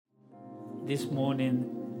This morning,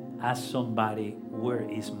 ask somebody, where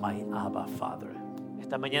is my Abba Father?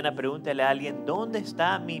 Esta mañana pregúntele a alguien, ¿dónde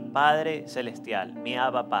está mi Padre Celestial, mi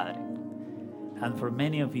Abba Padre? And for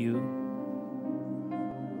many of you,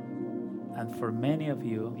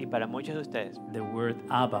 Y para muchos de ustedes, the word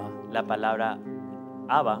Abba la palabra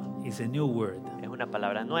Abba is a new word. es una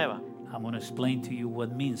palabra nueva I'm going to explain to you what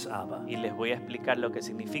means Abba. y les voy a explicar lo que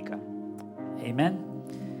significa. Amen.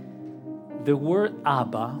 The word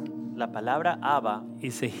Abba La palabra Abba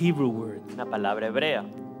is a Hebrew word es una palabra hebrea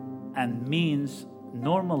and means,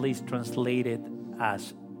 normally is translated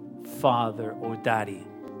as father or daddy.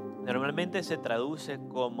 normalmente se traduce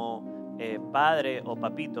como padre o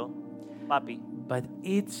papito, papi, But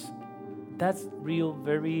that's real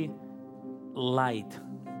very light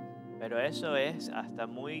pero eso es hasta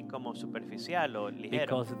muy como superficial o ligero,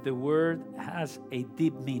 because the word has a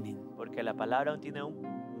deep meaning. porque la palabra tiene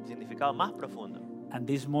un significado más profundo. And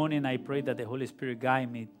this morning I pray that the Holy Spirit guide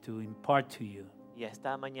me to impart to you Y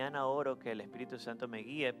esta mañana oro que el Espíritu Santo me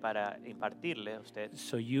guíe para impartirle a usted,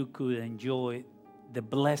 so you could enjoy the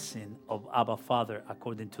blessing of Abba Father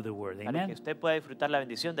according to the word. para que Amen. usted pueda disfrutar la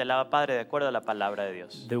bendición del Abba Padre de acuerdo a la palabra de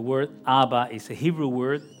Dios. The word Abba is a Hebrew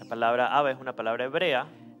word La palabra Abba es una palabra hebrea,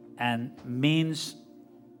 and means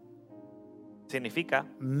significa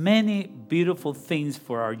many beautiful things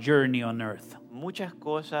for our journey on earth. muchas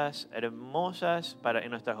cosas hermosas en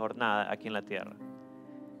nuestra jornada aquí en la tierra.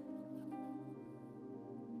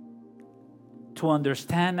 To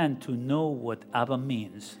understand and to know what Abba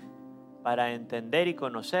means Para entender y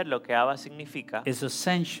conocer lo que Abba significa, is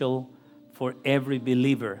essential for every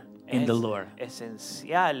believer in the Lord.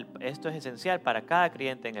 esto es esencial para cada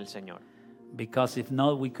creyente en el Señor. Because if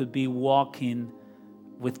not, we could be walking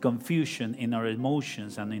with confusion in our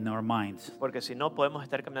emotions and in our minds. Porque si no, podemos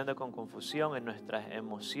estar caminando con confusión en nuestras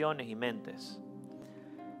emociones y mentes.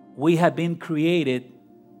 We have been created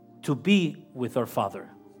to be with our Father.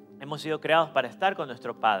 Hemos sido creados para estar con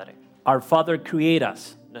nuestro Padre. Our Father created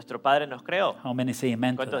us. Nuestro Padre nos creó. How many say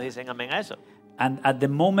amen to ¿Cuántos that? dicen amén a eso? And at the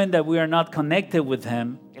moment that we are not connected with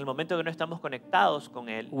Him, En el momento que no estamos conectados con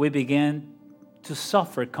Él, we begin to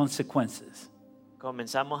suffer consequences.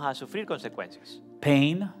 comenzamos a sufrir consecuencias.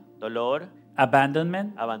 Pain, Dolor,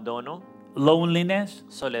 abandonment, abandono, loneliness,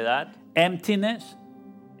 soledad, emptiness.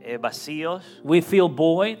 vacíos, We feel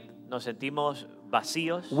void. nos sentimos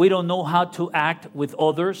vacíos, We don't know how to act with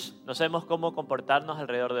others no sabemos cómo comportarnos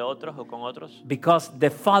alrededor de otros o con otros, because the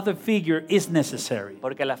father figure is necessary.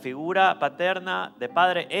 porque la figura paterna de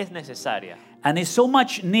padre es necesaria. And it's so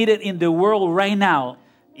much needed in the world right now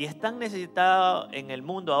Y es tan necesitado en el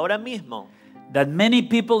mundo ahora mismo that many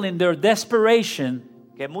people in their desperation,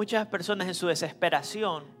 que muchas personas en su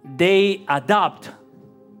desesperación, they adopt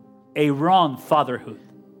a wrong fatherhood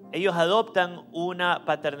ellos adoptan una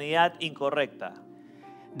paternidad incorrecta,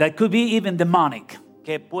 that could be even demonic.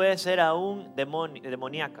 que puede ser aún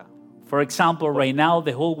demoníaca. For example, right now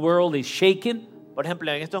the whole world is shaken Por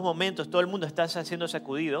ejemplo, en estos momentos todo el mundo está siendo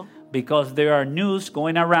sacudido because there are news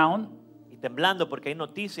going around y temblando porque hay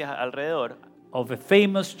noticias alrededor of a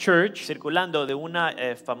famous church, circulando de una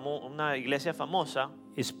iglesia famosa,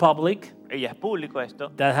 is public, ella es público esto,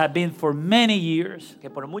 that have been for many years que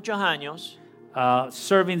por muchos años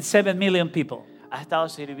serving 7 million people ha estado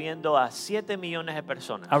sirviendo a 7 millones de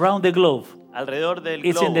personas around the globe. alrededor del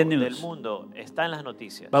It's in globo, the del news. mundo, está en las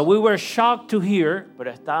noticias. But we were shocked to hear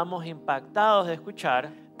Pero estábamos impactados de escuchar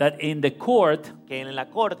that in the court que en la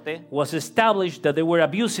corte was established that they were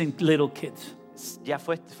abusing little kids. ya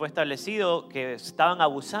fue establecido que estaban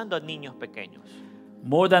abusando a niños pequeños,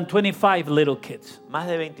 More than 25 little kids. más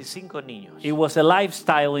de 25 niños. It was a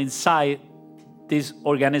lifestyle inside this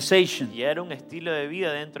organization. Y era un estilo de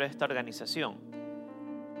vida dentro de esta organización.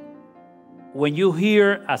 When you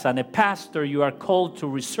hear as a pastor, you are called to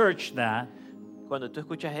research that Cuando tú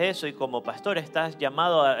escuchas eso y como pastor estás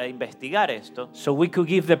llamado a investigar esto so we could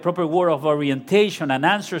give the proper word of orientation and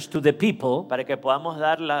answers to the people. para que podamos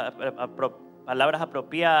dar palabras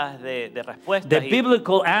apropiadas de respuesta The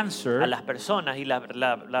biblical a answer, las personas y la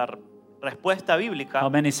respuesta bíblica. how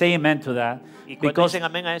many say amen to that? ¿Y cuántos Because dicen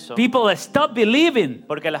amén a eso? people stop believing.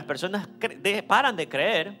 Porque las personas paran de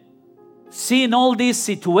creer. Seeing all these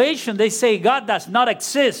situations, they say God does not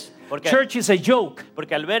exist. Porque- Church is a joke.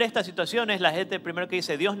 Porque al ver estas situaciones, la gente primero que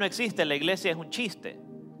dice, Dios no existe, la iglesia es un chiste.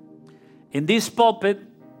 In this pulpit,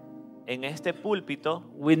 En este púlpito,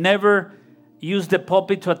 we never use the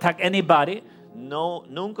pulpit to attack anybody,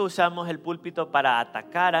 nunca usamos el púlpito para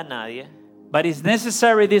atacar a nadie, but it's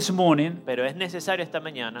necessary this morning pero es necesario esta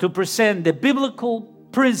mañana to present the biblical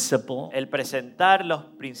principle el presentar los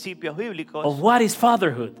principios bíblicos of what is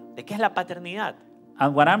fatherhood. de qué es la paternidad.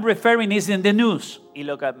 And what I'm referring is in the news Y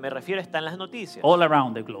lo que me refiero está en las noticias, all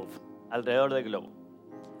around the globe. alrededor del globo.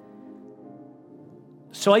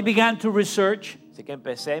 So I began to research. Así que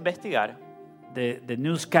empecé a investigar. The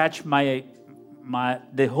news catch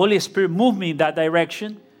the Holy Spirit moved me in that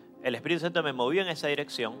direction. El Espíritu Santo me movió en esa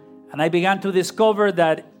dirección. And I began to discover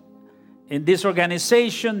that in this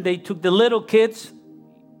organization, they took the little kids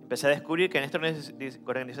Empecé a descubrir que en esta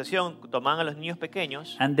organización tomaban a los niños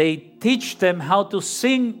pequeños and they teach them how to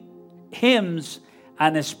sing hymns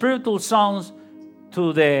and spiritual songs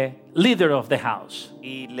to the leader of the house.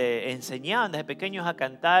 y le enseñaban desde pequeños a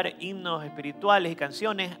cantar himnos espirituales y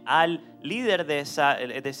canciones al líder de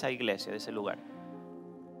esa iglesia, de ese lugar.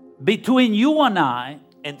 Between you and I,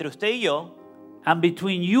 Entre usted y yo, and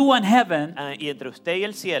between you and heaven, y entre usted y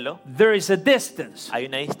el cielo, there is a distance. hay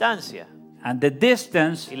una distancia. And the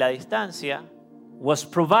distance Y la distancia was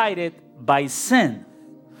provided by sin.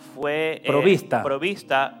 fue Provista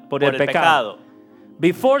por el pecado.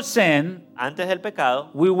 Before sin, Antes del pecado,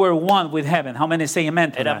 we were one with heaven. How many say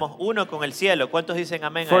amen to that? éramos uno con el cielo. ¿Cuántos dicen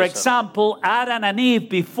amén For a eso? example, Adam and Eve,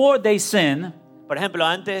 before they sinned, Por ejemplo,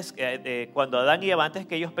 antes, cuando Adán y Eva, antes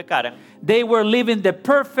que ellos pecaran, they were living the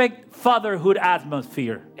perfect fatherhood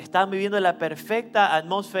atmosphere. estaban viviendo la perfecta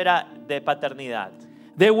atmósfera de paternidad.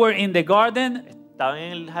 They were in the garden. Estaban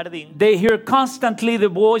en el jardín, They hear constantly the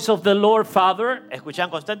voice of the Lord Father.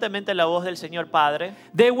 escuchaban constantemente la voz del Señor Padre,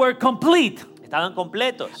 They were complete. estaban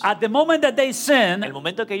completos. At the moment that they El sin,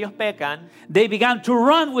 momento que ellos pecan, they began to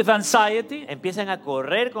run with anxiety, empiezan a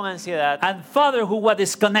correr con ansiedad and fatherhood was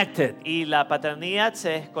disconnected. y la paternidad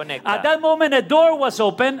se At desconecta. that moment, a door was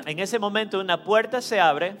open En ese momento una puerta se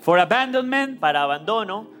abre for abandonment, para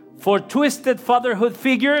abandono, for twisted fatherhood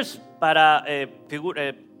figures, para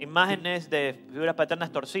imágenes de figuras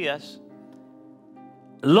paternas torcidas,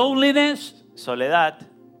 loneliness, soledad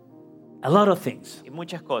a lot of things. y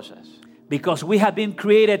muchas cosas. Because we have been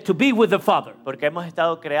created to be with the Father. Porque hemos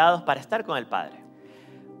estado creados para estar con el Padre.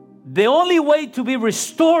 The only way to be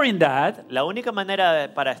restoring that La única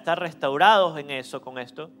manera para estar restaurados en eso, con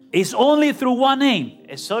esto, is only through one name,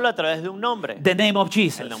 es solo a través de un nombre, the name of el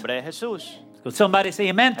Jesus. nombre de Jesús. Could somebody say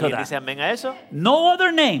amen to ¿Alguien dice that? amén a eso? No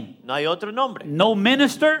other name, No hay otro nombre. no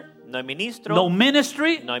minister, No hay ministro, no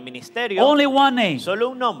ministry, no hay ministerio, only one name, solo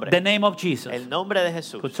un nombre, the name of Jesus. el nombre de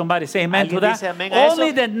Jesús. Could somebody say amen to ¿Alguien that? dice amén a eso?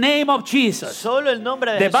 Only the name of Jesus. Solo el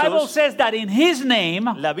nombre de The Bible Jesús. says that in His name,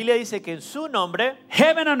 La Biblia dice que en su nombre,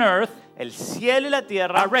 heaven and earth el cielo y la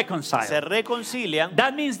tierra are reconciled. se reconcilian.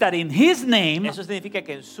 That means that in His name, Eso significa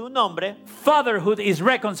que en su nombre, fatherhood is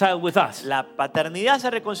reconciled with us. la paternidad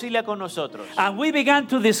se reconcilia con nosotros. And we began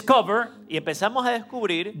to discover Y empezamos a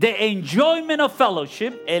descubrir the enjoyment of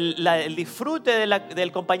fellowship el disfrute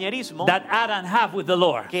del compañerismo that Adam had with the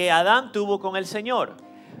Lord. que Adán tuvo con el Señor.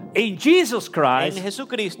 In Jesus En Christ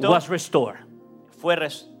Jesucristo was restored. fue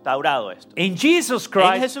restaurado esto. In Jesus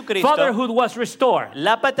Christ, Jesucristo, fatherhood was restored.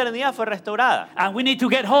 La paternidad fue restaurada. And we need to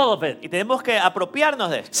get hold of it. Y tenemos que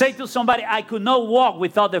apropiarnos de esto. Say to somebody, I could not walk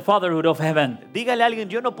without the fatherhood of heaven. Dígale a alguien,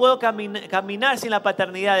 yo no puedo caminar sin la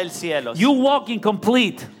paternidad del cielo. You walk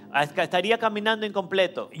incomplete. Estaría caminando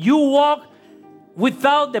incompleto. You walk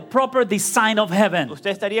without the proper design of heaven.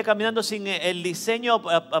 Usted estaría caminando sin el diseño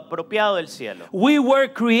apropiado del cielo. We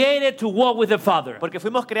were created to walk with the Father. Porque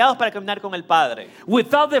fuimos creados para caminar con el Padre.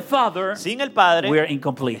 Without the Father, Sin el Padre, we are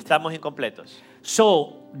incomplete. estamos incompletos.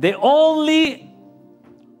 So, the only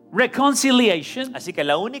reconciliation Así que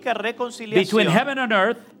la única between reconciliación heaven and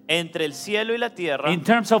earth entre el cielo y la tierra, in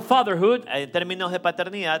terms of fatherhood en términos de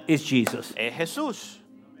paternidad, is Jesus. es Jesús.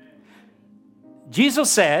 Jesus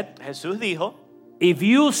said, Jesús dijo, if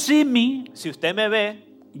you see me, si usted me ve,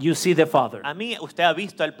 you see the Father. a mí usted ha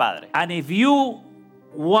visto al Padre. And if you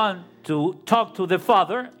want to talk to the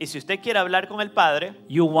Father, Y si usted quiere hablar con el Padre,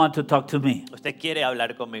 you want to talk to me. usted quiere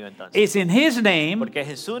hablar conmigo entonces. It's in His name Porque es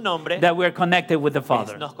en su nombre that we're connected with the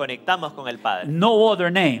Father. nos conectamos con el Padre. No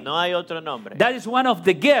other name. No hay otro nombre. That is one of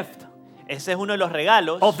the gifts Ese es uno de los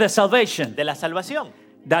regalos of the salvation. de la salvación.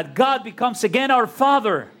 That God becomes again our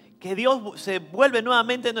Father Que Dios se vuelve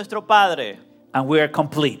nuevamente nuestro Padre. and we are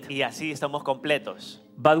complete. Y así estamos completos.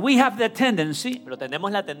 But we have the tendency Pero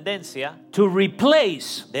tenemos la tendencia to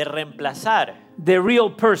replace de reemplazar the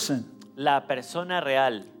real person la persona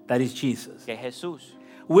real, that is Jesus. que es Jesús.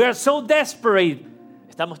 We are so desperate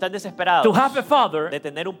Estamos tan desesperados to have a Father, de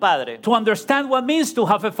tener un Padre, to understand what it means to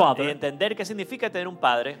have a de Father, entender qué significa tener un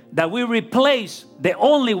Padre, that we replace the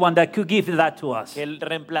only one that could give that to us. que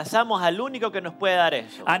reemplazamos al único que nos puede dar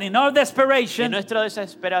eso. And in our En desperation, nuestra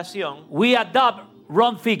desesperación, we adopt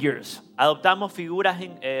wrong figures, Adoptamos figuras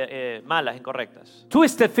malas, incorrectas,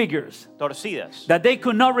 twisted figures, torcidas, that they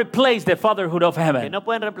could not replace the fatherhood of que heaven. no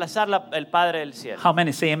pueden reemplazar el Padre del cielo. How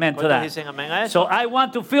many say amen to ¿Cuántos that? dicen amén a eso? So I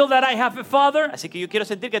want to feel that I have a father. Así que yo quiero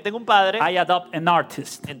sentir que tengo un padre, I adopt an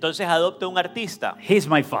artist. entonces adopto un artista. He's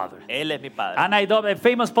my father. Él es mi padre. And I adopt a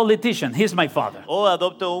famous politician. He's my father. O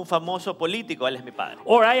adopto un famoso político, él es mi padre.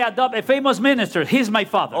 Or I adopt a famous minister. He's my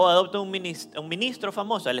father. O adopto un ministro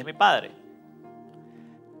famoso, él es mi padre.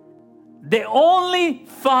 The only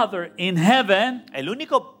father in heaven El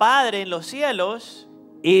único padre en los cielos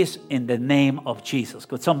is in the name of Jesus.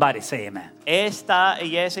 Could somebody say amen? está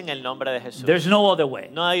y es en el nombre de Jesús. There's no other way.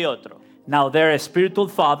 No hay otro. Now there are spiritual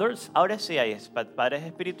fathers, Ahora sí hay padres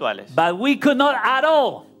espirituales. but we could not at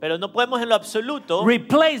all Pero no podemos en lo absoluto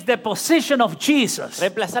replace the position of Jesus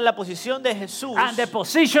reemplazar la posición de Jesús and the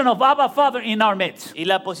position of Abba Father in our midst. y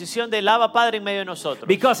la posición del Abba Padre en medio de nosotros.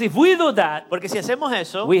 Because if we do that, Porque si hacemos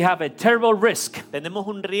eso, we have a terrible risk tenemos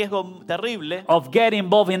un riesgo terrible of getting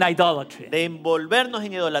involved in idolatry, de envolvernos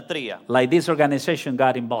en idolatría, like this organization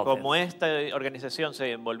got involved in. como esta organización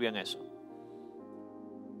se envolvió en eso.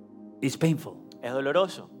 It's painful Es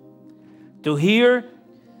doloroso to hear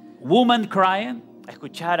women crying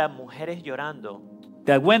escuchar a mujeres llorando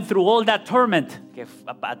that went through all that torment que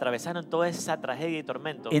atravesaron toda esa tragedia y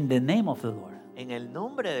tormento in the name of the Lord. en el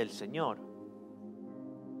nombre del Señor,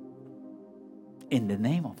 In the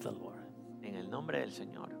name of the Lord. en el nombre del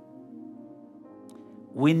Señor.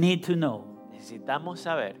 We need to know, Necesitamos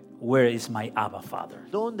saber where is my Abba Father?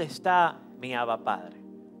 dónde está mi Abba Padre.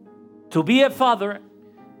 To be a father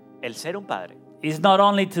El ser un padre is not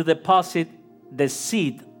only to deposit the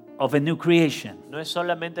seed of a new creation. no es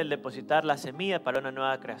solamente el depositar la semilla para una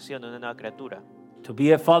nueva creación, una nueva criatura. To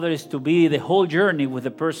be a father is to be the whole journey with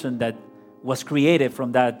the person that was created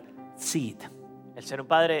from that seed. El ser un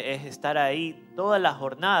padre es estar ahí toda la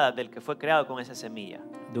jornada del que fue creado con esa semilla.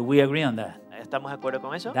 Do we agree on that? ¿Estamos de acuerdo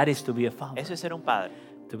con eso? That is to be a father. Eso es ser un padre.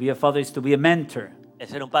 To be a father is to be a mentor, El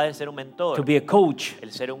ser un padre es ser un mentor. to be a coach,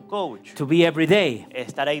 El ser un coach. to be every day,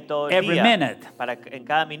 Estar ahí todo el every día. minute. En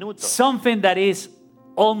cada minuto. Something that is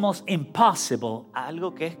almost impossible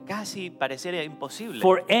Algo que es casi pareciera imposible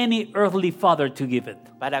for any earthly father to give it.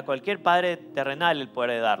 para cualquier padre terrenal el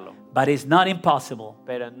poder darlo. But it's not impossible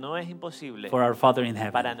Pero no es imposible for our Father in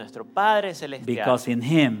para heaven, nuestro Padre celestial. because in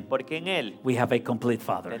Him Porque en Él we have a complete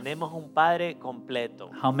Father. tenemos un Padre completo.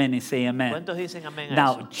 How many say amen? ¿Cuántos dicen amén a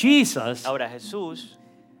Now, eso? Jesus Ahora Jesús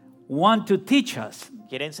wants to teach us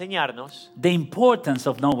quiere enseñarnos the importance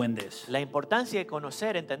of knowing this. la importancia de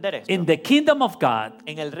conocer, entender esto. In the kingdom of God,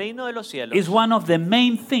 En el reino de los cielos is one of the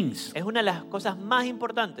main things es una de las cosas más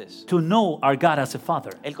importantes to know our God as a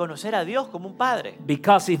Father. el conocer a Dios como un Padre.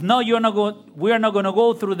 Because if not, we are not going to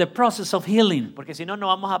go through the process of healing. Porque si no, no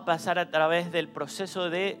vamos a pasar a través del proceso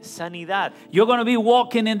de sanidad. You're going to be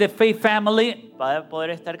walking in the faith family Para poder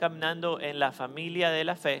estar caminando en la familia de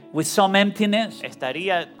la fe, with some emptiness,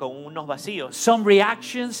 estaría con unos vacíos, some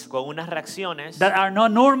reactions con unas reacciones that are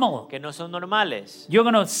not normal. que no son normales. You're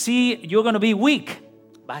going to be weak.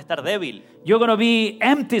 Vas a estar débil, You're going to be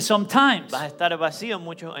empty sometimes. vas a estar vacío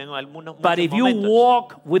en algunos But if you momentos.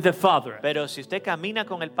 walk with the Father, Pero si usted camina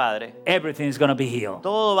con el Padre, everything is going to be healed.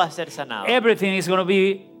 todo va a ser sanado. Everything is going to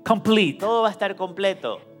be complete. Todo va a estar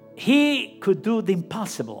completo. He could do the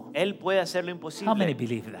impossible. Él puede hacer lo How many imposible.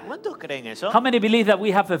 believe that? ¿Cuántos creen eso? How many believe that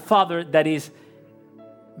we have a Father that is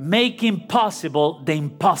making possible the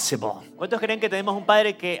impossible? ¿Cuántos creen que tenemos un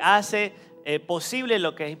Padre que hace posible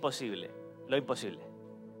lo que es imposible? Lo imposible.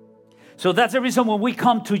 So that's the reason when we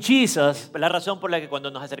come to Jesus, La razón por la que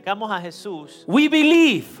cuando nos acercamos a Jesús, we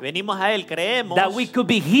believe venimos a Él, creemos that we could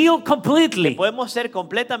be healed completely, podemos ser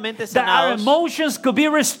completamente that our sanados, emotions could be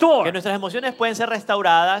que restored, nuestras emociones pueden ser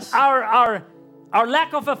restauradas, our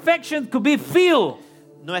lack of affection could be filled,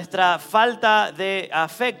 nuestra falta de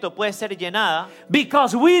afecto puede ser llenada,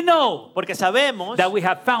 because we know porque sabemos that we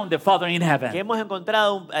have found the Father in que heaven. hemos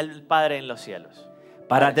encontrado al Padre en los cielos.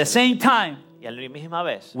 But at the same time, Y a la misma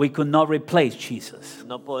vez, we could not replace Jesus.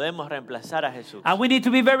 no podemos reemplazar a Jesús. And we need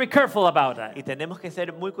to be very careful about that. Y tenemos que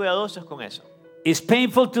ser muy cuidadosos con eso. It's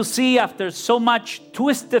painful to see after so much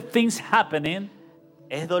twisted things happening,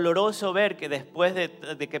 Es doloroso ver que después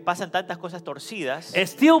de que pasan tantas cosas torcidas,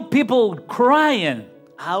 still people crying,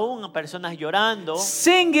 aún personas llorando,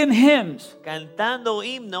 singing hymns, cantando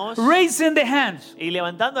himnos raising the hands y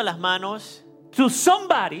levantando las manos to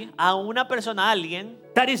somebody a una persona, a alguien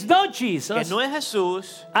that is not que Jesus, no es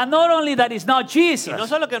Jesús, and not only that is not y no Jesus,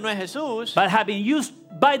 solo que no es Jesús, but have been used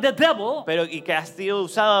by the devil pero y que ha sido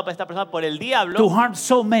usada esta persona por el to diablo harm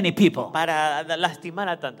so many people. para lastimar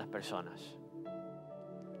a tantas personas.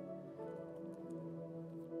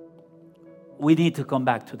 We need to come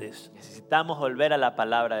back to this. Necesitamos volver a la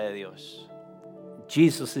palabra de Dios.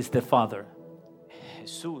 Jesus is the Father,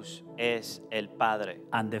 Jesús es el Padre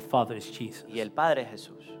and the Father is Jesus. y el Padre es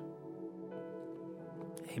Jesús.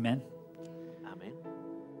 Amen. Amén.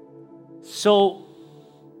 So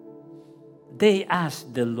they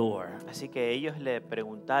asked the Lord. Así que ellos le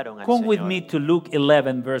preguntaron al Come with Señor. me to Luke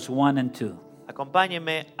 11, verse 1 and 2.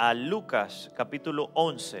 Acompáñenme a Lucas capítulo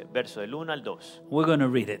 11, verso del 1 al 2. We're going to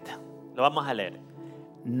read it. Lo vamos a leer.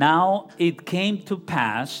 Now it came to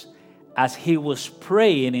pass, as he was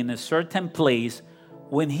praying in a certain place,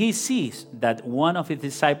 when he ceased, that one of his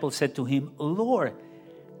disciples said to him, Lord,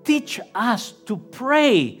 teach us to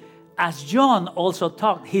pray, as John also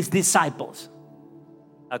taught his disciples.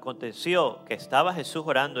 Aconteció que estaba Jesús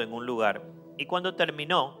orando en un lugar, y cuando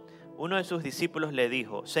terminó, uno de sus discípulos le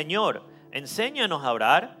dijo, Señor, enséñanos a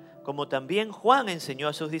orar, como también Juan enseñó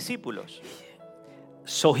a sus discípulos.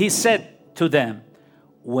 So he said to them,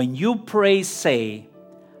 when you pray, say,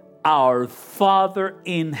 Our Father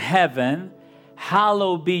in heaven,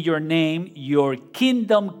 hallowed be your name, your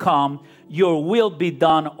kingdom come, your will be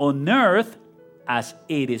done on earth as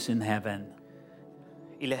it is in heaven.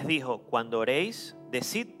 Y les dijo, cuando oréis,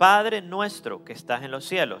 decid, Padre nuestro que estás en los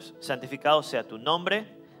cielos, santificado sea tu nombre,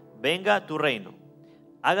 venga tu reino.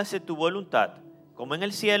 Hágase tu voluntad, como en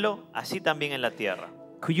el cielo, así también en la tierra.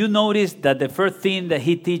 Could you notice that the first thing that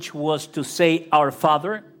he teach was to say, Our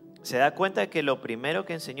Father? ¿Se da cuenta que lo primero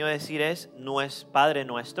que enseñó a decir es Padre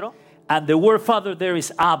nuestro? And the word Father there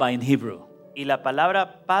is Abba in Hebrew. Y la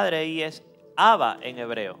palabra Padre ahí es Abba en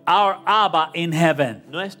hebreo. Our Abba in heaven.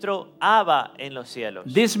 Nuestro Abba en los cielos.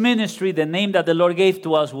 This ministry, the name that the Lord gave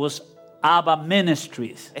to us was Abba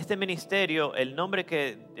Ministries. Este ministerio, el nombre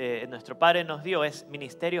que nuestro Padre nos dio es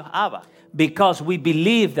Ministerios Abba. Because we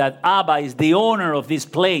believe that Abba is the owner of this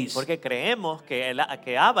place. Porque creemos que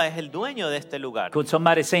Abba es el dueño de este lugar. Could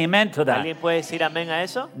somebody say amen to that? ¿Alguien puede decir amén a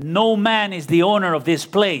eso? No man is the owner of this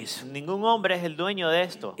place. Ningún hombre es el dueño de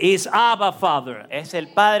esto. It's Abba Father. Es el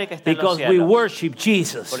Padre que está en los Because we cielos. worship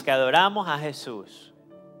Jesus. Porque adoramos a Jesús.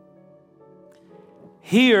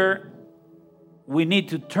 Here, we need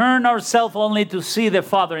to turn ourselves only to see the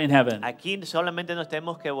Father in heaven. Aquí solamente nos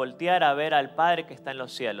tenemos que voltear a ver al Padre que está en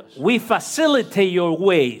los cielos. We facilitate your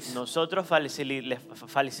ways. Nosotros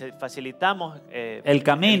facilitamos El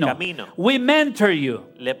camino. el camino. We mentor you.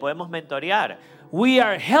 Le podemos mentorear, We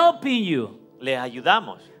are helping you. les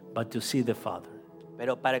ayudamos, But to see the Father.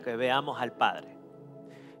 pero para que veamos al Padre.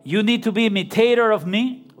 You need to be imitator of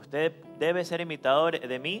me Usted debe ser imitador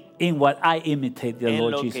de mí in what I imitate the en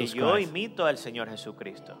Lord lo que Jesus yo Christ. imito al Señor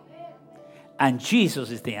Jesucristo. And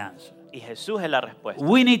Jesus is the answer. Y Jesús es la respuesta.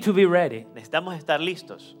 We need to be ready Necesitamos estar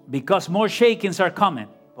listos because more shakings are coming.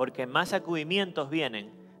 porque más sacudimientos vienen.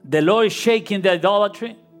 The Lord is shaking the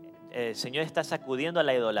idolatry. El Señor está sacudiendo a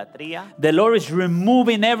la idolatría. The Lord is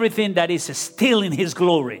removing everything that is stealing His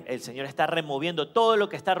glory. El Señor está removiendo todo lo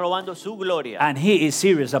que está robando su gloria. And He is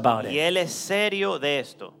serious about Y it. Él es serio de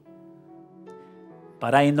esto.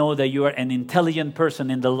 But I know that you are an intelligent person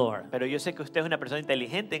in the Lord Pero yo sé que usted es una persona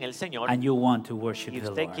inteligente en el Señor and you want to worship y the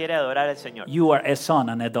usted Lord. quiere adorar al Señor. You are a son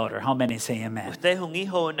and a daughter. How many say amen? Usted es un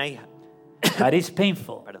hijo o una hija. That is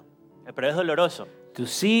painful Perdón. Pero es doloroso to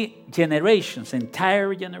see generations,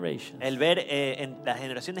 entire generations, el ver en las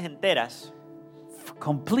generaciones enteras,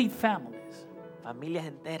 complete families, familias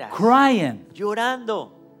enteras, crying,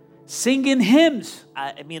 llorando singing hymns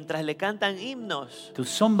mientras le cantan himnos to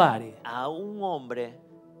somebody a un hombre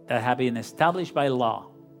that have been established by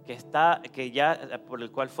law que ya por el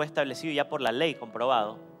cual fue establecido ya por la ley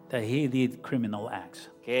comprobado that he did criminal acts.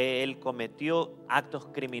 que él cometió actos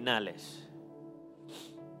criminales.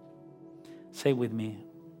 Say with me,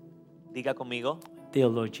 Diga conmigo, dear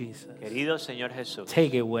Lord Jesus, querido Señor Jesús,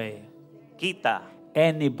 take away quita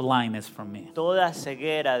any blindness from me. toda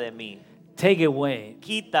ceguera de mí. Take away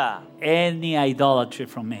Quita any idolatry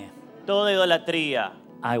from me. toda idolatría.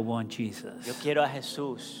 I want Yo Jesus. quiero a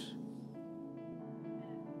Jesús.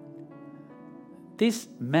 This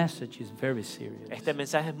message is very serious. Este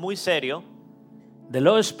mensaje es muy serio. The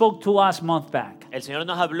Lord spoke to us months back El Señor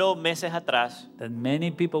nos habló meses atrás that many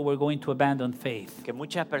people were going to abandon faith que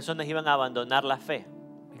muchas personas iban a abandonar la fe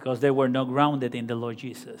because they were not grounded in the Lord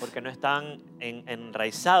Jesus. porque no están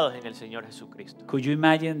enraizados en el Señor Jesucristo. Could you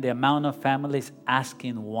imagine the amount of families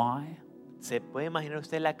asking why? ¿Se puede imaginar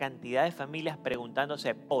usted la cantidad de familias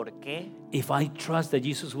preguntándose por qué? If I trust that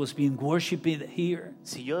Jesus was being worshipped here,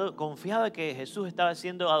 Si yo confiaba que Jesús estaba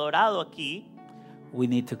siendo adorado aquí, we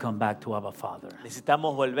need to come back to Abba Father.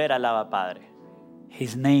 necesitamos volver al Abba Padre.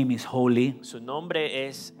 His name is holy. Su nombre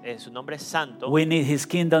es santo. We need His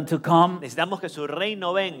kingdom to come. Necesitamos que su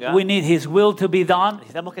reino venga. We need His will to be done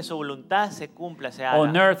Necesitamos que su voluntad se cumpla, se on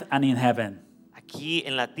haga earth and in heaven. aquí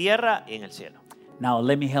en la tierra y en el cielo. Now,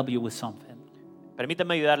 let me help you with something.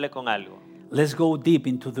 Permítame ayudarle con algo. Let's go deep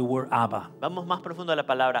into the word Abba. Vamos más profundo a la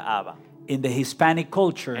palabra Abba. In the Hispanic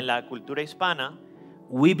culture, En la cultura hispana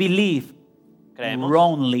we believe creemos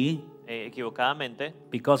wrongly, equivocadamente,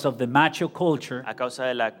 because of the macho culture, a causa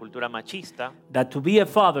de la cultura machista, that to be a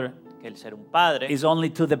father que el ser un padre is only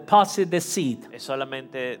to deposit the seed es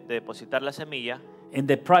solamente depositar la semilla in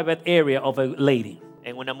the private area of a lady.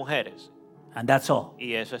 en una mujer. And that's all.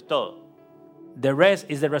 Y eso es todo. The rest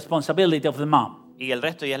is the responsibility of the mom. Y el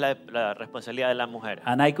resto ya es la responsabilidad de la mujer.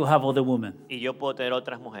 And I could have other women. Y yo puedo tener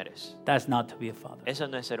otras mujeres. That's not to be a father. Eso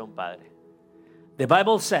no es ser un padre. The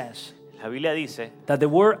Bible says La Biblia dice that the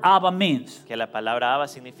word Abba means que la palabra Abba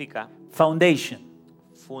significa foundation,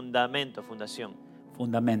 fundamento, fundación,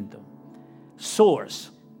 fundamento,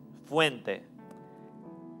 source, fuente,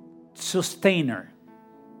 sustainer,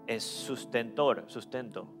 es sustentor,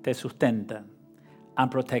 sustento te sustenta,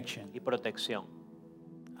 and protection. y protección.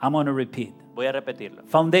 I'm going to repeat. Voy a repetirlo.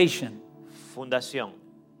 Foundation, Fundación,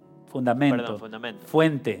 fundamento, fundamento.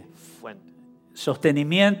 fuente, fuente,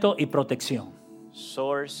 sostenimiento y protección.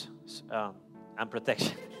 source and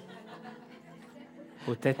protection.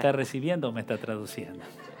 ¿Usted está recibiendo o me está traduciendo?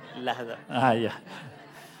 Las dos. Ah, ya.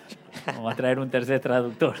 Vamos a traer un tercer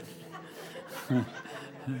traductor.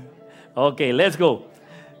 Okay, let's go.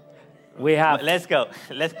 We have... Let's go.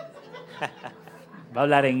 ¿Va a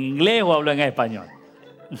hablar en inglés o hablo en español?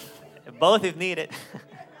 Both if needed.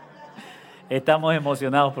 Estamos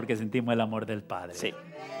emocionados porque sentimos el amor del Padre. Sí.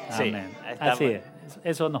 Amén. Sí, Así es.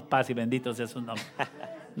 Eso nos pasa y bendito sea su nombre.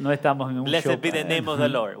 No estamos en un show. Blessed be the name of the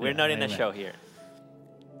Lord. We're not in a Amen. show here.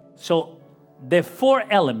 So, the four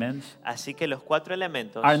elements Así que los 4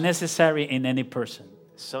 elementos are necessary in any person.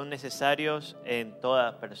 son necesarios en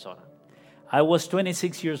toda persona. I was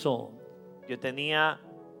 26 years old. Yo tenía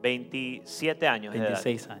 27 años de edad.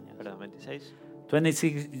 26 años. Perdón, 26.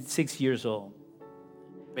 26 years old.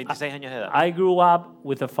 26 años de edad. I grew up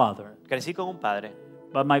with a father, Crecí con un padre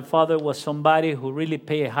but my father was somebody who really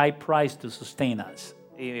paid a high price to sustain us.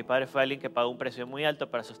 y mi padre fue alguien que pagó un precio muy alto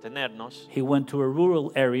para sostenernos. He went to a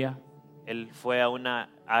rural area Él fue a una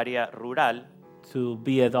área rural to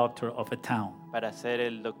be a doctor of a town. para ser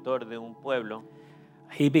el doctor de un pueblo.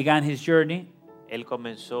 He began his journey Él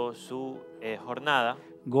comenzó su jornada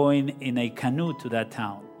going in a canoe to that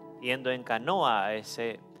town. yendo en canoa a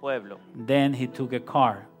ese pueblo Then he took a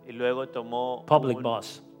car, y luego tomó public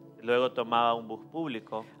bus. luego tomaba un bus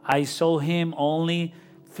público. I saw him only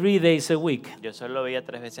 3 days a week. Yo solo lo veía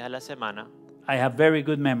 3 veces a la semana. I have very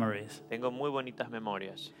good memories. Tengo muy bonitas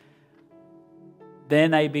memorias.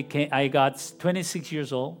 Then I got 26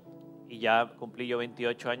 years old, Y ya cumplí yo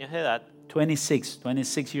 28 años de edad,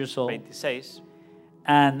 26 years old, 26,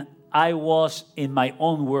 and I was in my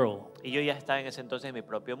own world. y yo ya estaba en ese entonces en mi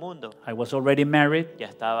propio mundo. I was already married. Ya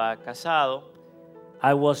estaba casado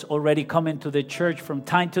I was already coming to the church from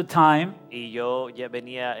time to time. y yo ya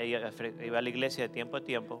iba a la iglesia de tiempo a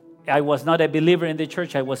tiempo I was not a believer in the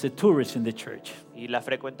church, I was a tourist in the church. y la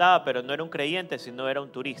frecuentaba, pero no era un creyente, sino era un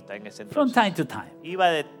turista en ese From entonces. time to time. Iba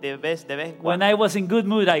de vez en When cuando. I was in good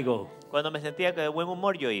mood, I go. Cuando me sentía de buen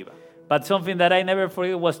humor, yo iba. But something that I never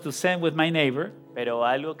forget was to send with my neighbor. Pero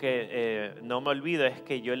algo que no me olvido es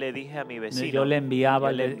que yo le dije a mi vecino, Yo le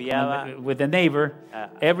enviaba, with the neighbor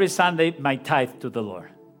every Sunday my tithe to the Lord.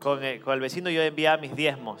 con el vecino yo enviaba mis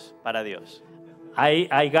diezmos para Dios.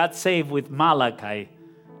 I got saved with Malachi,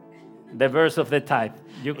 the verse of the tithe.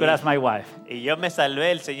 You could ask my wife. Y yo me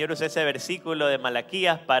salvé, el Señor usó ese versículo de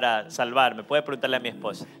Malaquías para salvarme. Puede preguntarle a mi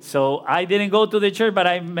esposa. So I didn't go to the church, but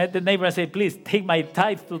I met the neighbor and said, please take my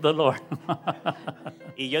tithe to the Lord.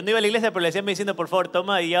 Y yo no iba a la iglesia, pero le decía a mi vecino, por favor,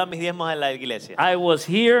 toma y lleva mis diezmos a la iglesia. I was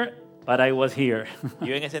here, but I was here.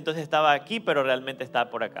 Yo en ese entonces estaba aquí, pero realmente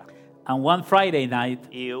estaba por acá. And one Friday night,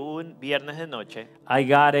 Y un viernes de noche I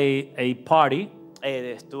got a party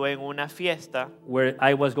estuve en una fiesta where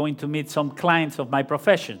I was going to meet some clients of my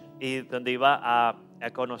profession. y donde iba a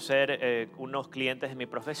conocer unos clientes de mi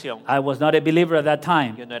profesión. I was not a believer at that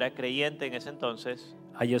time. Yo no era creyente en ese entonces.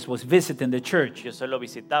 I just was visiting the church. Yo solo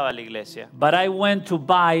visitaba la iglesia. But I went to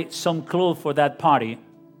buy some clothes for that party,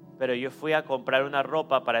 Pero yo fui a comprar una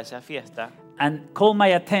ropa para esa fiesta and called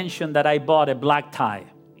my attention that I bought a black tie.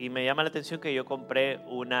 y me llama la atención que yo compré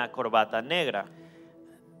una corbata negra.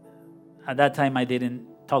 At that time, I didn't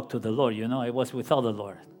talk to the Lord, I was without the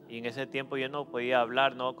Lord. Y en ese tiempo yo no podía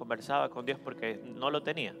hablar, no conversaba con Dios porque no lo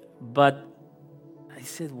tenía. But I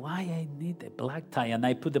said, why I need a black tie? And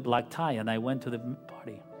I put the black tie and I went to the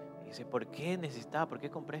party. Y dice, ¿por qué necesitaba? ¿Por qué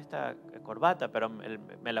compré esta corbata? Pero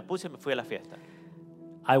me la puse y me fui a la fiesta.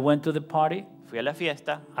 I went to the party. Fui a la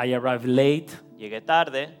fiesta, I arrived late. llegué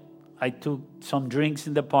tarde, I took some drinks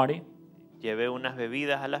in the party. llevé unas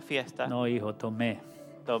bebidas a la fiesta, No, hijo, tomé.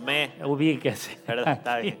 tomé. Ubíquese. Perdón,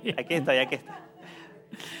 está bien. Aquí estoy.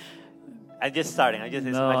 I'm just starting. It's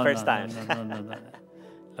my first time. No.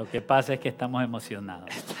 Lo que pasa es que estamos emocionados.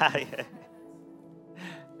 Está bien.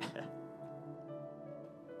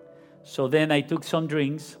 So then I took some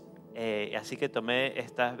drinks, Así que tomé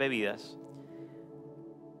estas bebidas,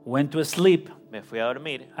 went to sleep, me fui a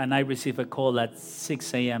dormir and I received a call at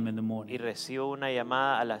 6 a.m. in the y morning. recibo una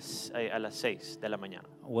llamada a las 6 de la mañana.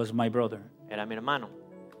 It was my brother. Era mi hermano.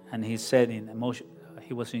 And he said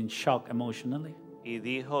he was in shock emotionally. Y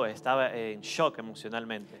dijo, estaba en shock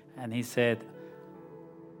emocionalmente. And he said,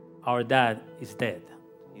 our dad is dead.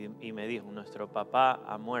 Y me dijo, nuestro papá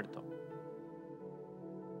ha muerto.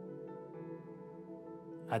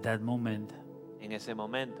 At that moment, En ese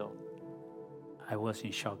momento, I was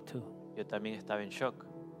in shock too. yo también estaba en shock.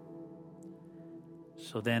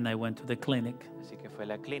 So then I went to the clinic, Así que fue a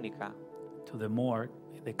la clínica, to the morgue,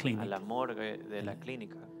 the a clinic, la morgue de la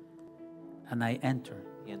clínica, and I entered.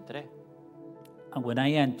 y entré. And when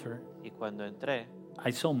I entered, Y cuando entré,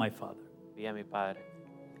 I saw my father. vi a mi padre.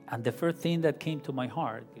 And the first thing that came to my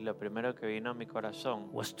heart Y lo primero que vino a mi corazón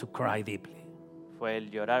was to cry deeply. fue el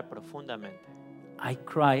llorar profundamente. I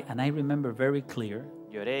cried, and I remember very clear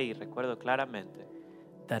Lloré y recuerdo claramente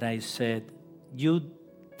that I said, you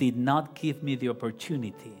did not give me the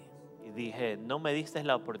opportunity y dije, no me diste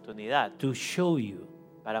la oportunidad to show you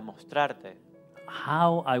para mostrarte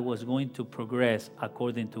how I was going to progress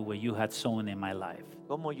according to what you had sown in my life.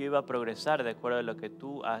 cómo yo iba a progresar de acuerdo a lo que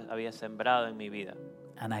tú habías sembrado en mi vida.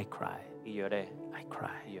 And I cried. Y lloré, I y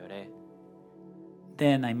cried. lloré.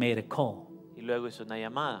 Then I made a call Y luego hice una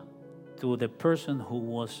llamada to the person who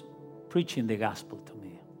was preaching the gospel to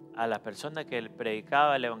me. a la persona que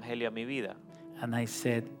predicaba el evangelio a mi vida. And I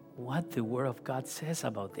said, what the word of God says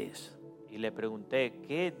about this? Y le pregunté,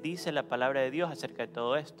 ¿qué dice la palabra de Dios acerca de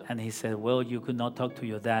todo esto? And he said, well, you could not talk to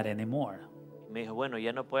your dad anymore. Y me dijo, bueno,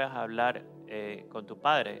 ya no puedes hablar con tu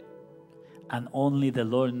padre And only the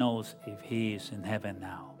Lord knows if he is in heaven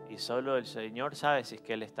now. y solo el Señor sabe si es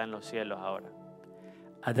que Él está en los cielos ahora.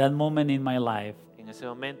 At that moment in my life En ese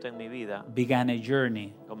momento en mi vida began a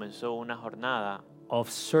journey comenzó una jornada of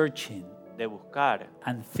searching de buscar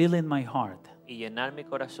and filling my heart y llenar mi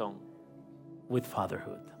corazón with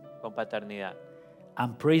fatherhood. con paternidad.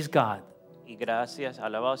 And praise God Y gracias,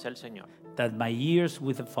 alabado sea el Señor, that my years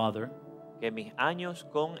with the Father, que mis años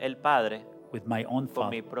con el Padre, with my own con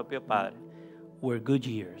mi father, propio Padre, were good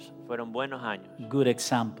years, fueron buenos años, good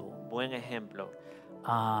example, buen ejemplo,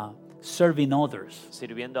 serving others.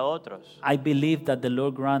 sirviendo a otros. I believe that the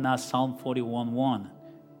Lord grant us Psalm 41:1,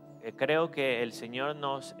 Creo que el Señor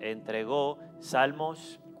nos entregó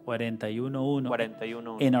Salmos 41:1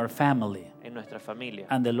 41 in our family. en nuestra familia.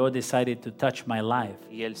 And the Lord decided to touch my life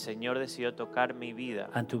Y el Señor decidió tocar mi vida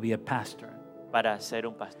and to be a pastor. para ser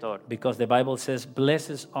un pastor. Because the Bible says,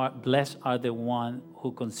 blessed are the one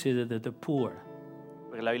who consider the poor.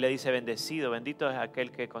 Porque la Biblia dice, bendito es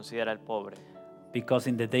aquel que considera al pobre. Because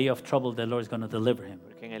in the day of trouble, the Lord is going to deliver him.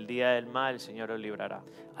 Porque en el día del mal el Señor lo librará.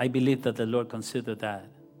 I believe that the Lord considered that.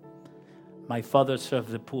 My father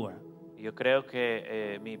served the poor. Y yo creo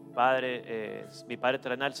que mi padre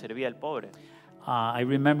terrenal servía al pobre. I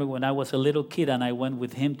remember when I was a little kid and I went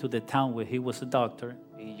with him to the town where he was a doctor.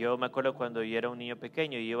 Y yo me acuerdo cuando yo era un niño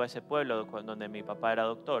pequeño y iba a ese pueblo donde mi papá era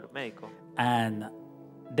doctor, médico. And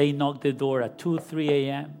they knocked the door at 2, 3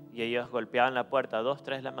 a.m. Y ellos golpeaban la puerta a 2,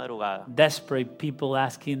 3 de la madrugada. Desperate people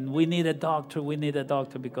asking, we need a doctor,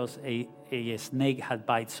 because a snake had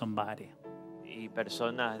bite somebody. Y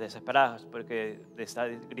personas desesperadas porque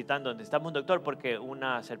están gritando, necesitamos un doctor porque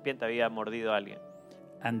una serpiente había mordido a alguien.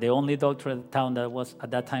 And the only doctor at the town that was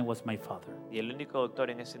at that time was my father. Y el único doctor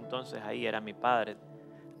en ese entonces ahí era mi padre.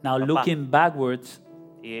 Now Papá. looking backwards,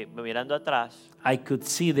 Y mirando atrás, I could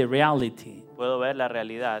see the reality puedo ver la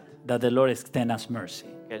realidad that the Lord extend us mercy.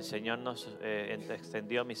 que el Señor nos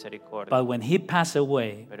extendió misericordia. But when he passed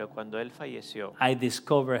away, Pero cuando Él falleció, I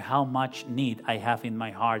discovered how much need I have in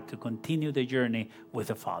my heart to continue the journey with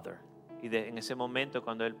the Father. y en ese momento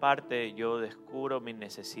cuando Él parte, yo descubro mi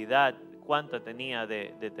necesidad, cuánto tenía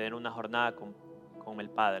de tener una jornada con el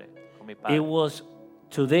Padre, con mi Padre. It was,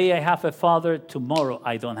 today I have a father, tomorrow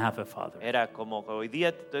I don't have a father. Era como que hoy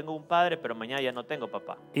día tengo un padre, pero mañana ya no tengo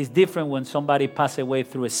papá. It's different when somebody passes away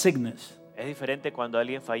through a sickness. Es diferente cuando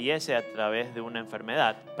alguien fallece a través de una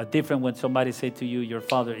enfermedad, but different when somebody say to you, your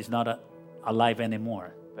father is not alive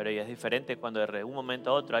anymore. pero ya es diferente cuando de un momento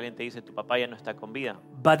a otro alguien te dice tu papá ya no está con vida.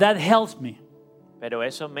 But that helps me Pero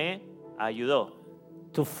eso me ayudó,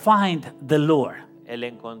 to find the Lord. el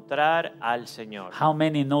encontrar al Señor. How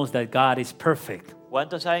many knows that God is perfect?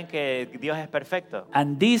 ¿Cuántos saben que Dios es perfecto?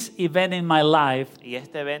 And this event in my life Y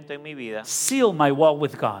este evento en mi vida sealed my walk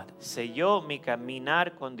with God selló mi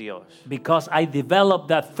caminar con Dios, because I developed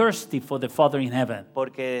that thirsty for the Father in heaven.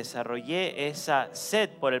 porque desarrollé esa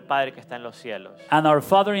sed por el Padre que está en los cielos. And our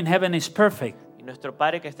Father in heaven is perfect. Y nuestro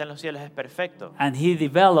Padre que está en los cielos es perfecto. And He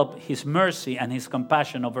developed His mercy and His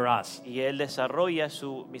compassion over us. Y Él desarrolla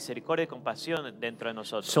su misericordia y compasión dentro de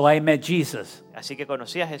nosotros. So I met Jesus. Así que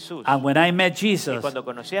conocí a Jesús. And when I met Y Jesus, cuando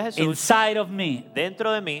conocí a Jesús, inside of me,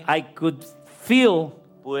 dentro de mí, I could feel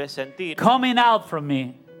pude sentir coming out from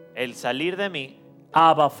me, el salir de mí,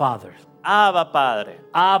 Abba Father. Abba Padre,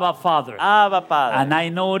 Abba Father. Abba Padre. And I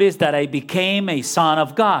noticed that I became a son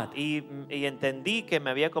of God. Y entendí que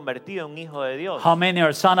me había convertido en un hijo de Dios. How many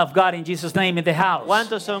are son of God in Jesus' name in the house?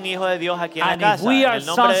 ¿Cuántos son hijos de Dios aquí en And la if casa? we En are el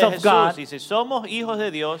nombre sons de of Jesús. God, Y si somos hijos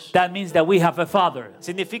de Dios, that means that we have a Father.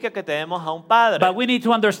 significa que tenemos a un Padre. But we need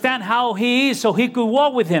to understand how He is so He could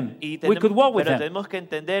walk with Him. Y We could walk with pero Him. tenemos que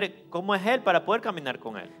entender cómo es Él para poder caminar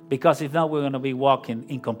con Él. Because if not, we're going to be walking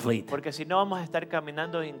incomplete. Porque si no vamos a estar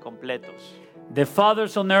caminando incompletos. The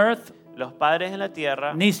fathers on earth Los padres en la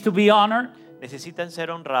tierra needs to be honored, necesitan ser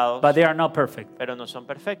honrados, but they are not perfect. pero no son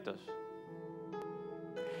perfectos.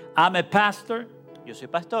 I'm a pastor. Yo soy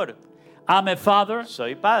pastor, I'm a father.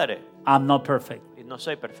 soy padre I'm not perfect. y no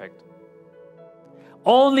soy perfecto.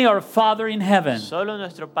 Only our Father in heaven Solo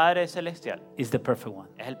nuestro Padre celestial is the perfect one.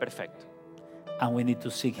 es el perfecto. And we need to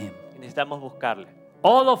seek Him. Y necesitamos buscarle.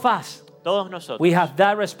 All of us, Todos nosotros we have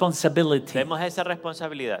that responsibility tenemos esa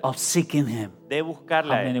responsabilidad of seeking Him. de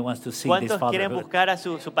buscarle How a many Él. wants to seek this ¿Cuántos quieren fatherhood? buscar a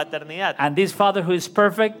su paternidad? And this fatherhood is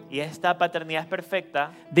perfect. Y esta paternidad es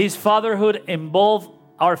perfecta. This fatherhood involves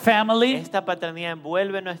our family Esta paternidad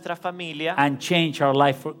envuelve nuestra familia and change our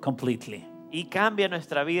life completely. y cambia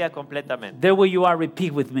nuestra vida completamente. There where you are,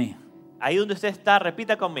 repeat with me. Ahí donde usted está,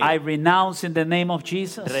 repita conmigo. I renounce in the name of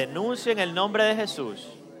Jesus Renuncio en el nombre de Jesús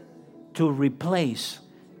to replace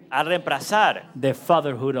a reemplazar the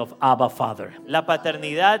fatherhood of Abba Father. la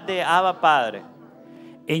paternidad de Abba Padre.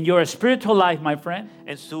 In your spiritual life, my friend,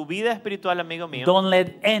 En su vida espiritual, amigo mío, don't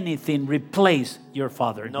let anything replace your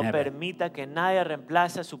Father in no heaven. permita que nadie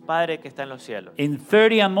reemplace a su Padre que está en los cielos. In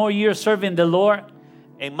 30 and more years serving the Lord,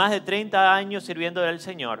 En más de 30 años sirviendo al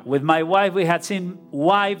Señor, with my wife, we had seen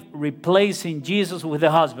wife replacing Jesus with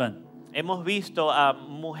the husband. hemos visto a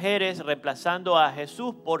mujeres reemplazando a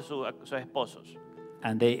Jesús por sus esposos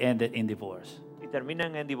And they ended in divorce. y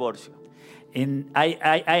terminan en divorcio.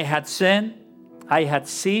 I had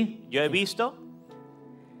seen Yo he visto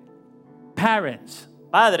parents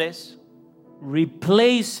padres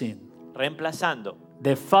replacing reemplazando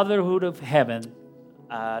the fatherhood of heaven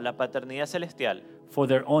a la paternidad celestial for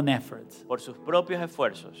their own efforts. por sus propios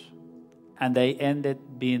esfuerzos And they ended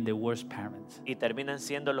being the worst parents y terminan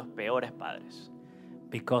siendo los peores padres,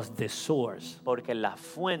 because the source porque la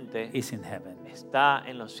fuente is in heaven. está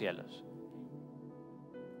en los cielos.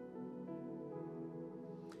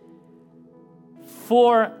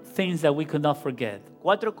 4 things that we could not forget.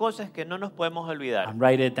 4 cosas que no nos podemos olvidar. And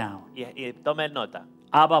write it down. Y tomen nota.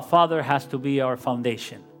 Abba Father has to be our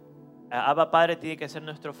foundation Abba Padre tiene que ser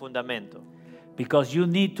nuestro fundamento, because you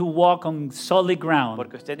need to walk on solid ground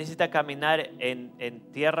porque usted necesita caminar en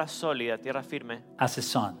tierra sólida, tierra firme, as a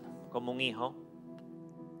son. como un hijo.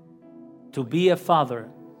 To be a father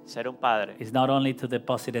Ser un padre is not only to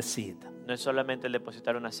deposit a seed, no es solamente el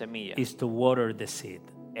depositar una semilla, it's to water the seed.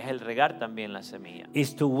 es el regar también la semilla,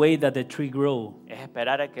 It's to wait that the tree grow. es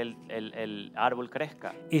esperar a que el árbol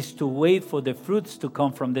crezca, It's to wait for the fruits to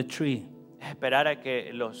come from the tree. es esperar a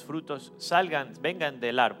que los frutos vengan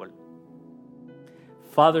del árbol.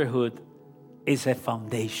 Fatherhood is a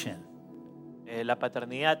foundation. La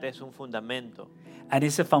paternidad es un fundamento And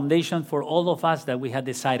it's a foundation for all of us that we had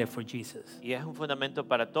decided for Jesus. y es un fundamento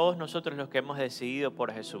para todos nosotros los que hemos decidido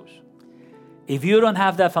por Jesús. If you don't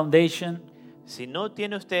have that foundation, Si no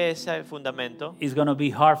tiene usted ese fundamento, it's going to be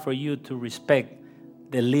hard for you to respect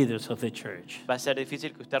the leaders of the church. va a ser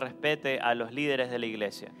difícil que usted respete a los líderes de la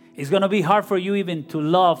iglesia. It's going to be hard for you even to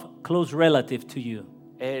love close relatives to you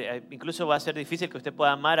Incluso va a ser difícil que usted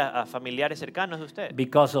pueda amar a familiares cercanos de usted.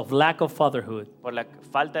 because of lack of fatherhood. Por la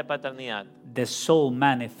falta de paternidad, The soul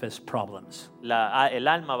manifests problems. el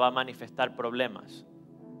alma va a manifestar problemas,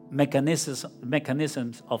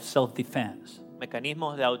 Mechanisms of self-defense.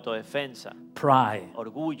 mecanismos de autodefensa, pride,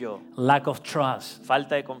 orgullo, lack of trust.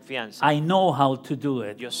 falta de confianza. I know how to do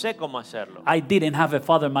it. Yo sé cómo hacerlo. I didn't have a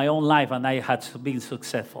father in my own life and I had been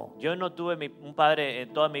successful. Yo no tuve un padre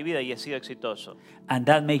en toda mi vida y he sido exitoso. And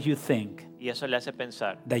that makes you think Y eso le hace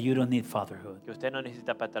pensar that you don't need fatherhood. que usted no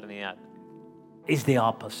necesita paternidad. It's the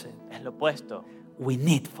opposite. Es lo opuesto. We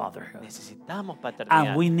need fatherhood. Necesitamos paternidad.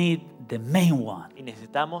 And we need the main one, Y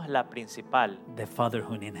necesitamos la principal, the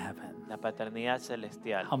fatherhood in heaven. la paternidad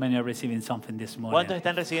celestial. How many are receiving something this morning? ¿Cuántos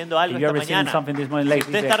están recibiendo algo If you're esta receiving mañana? something this morning, Si ladies,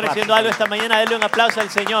 usted está recibiendo algo esta mañana, denle un aplauso al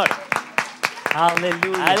Señor.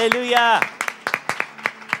 Hallelujah. Aleluya.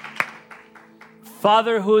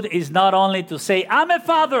 Fatherhood is not only to say, I'm a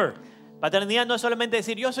father. Paternidad no es solamente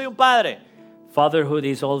decir yo soy un padre. Fatherhood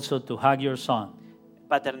is also to hug your son.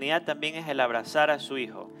 Paternidad también es el abrazar a su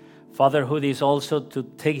hijo. Fatherhood is also to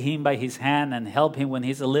take him by his hand and help him when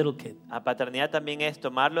he's a little kid. La paternidad también es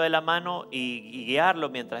tomarlo de la mano y guiarlo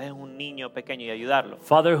mientras es un niño pequeño y ayudarlo.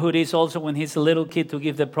 Fatherhood is also when he's a little kid to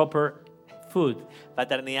give the proper food.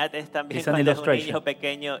 Paternidad es también It's an cuando es un illustration. niño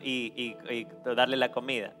pequeño y darle la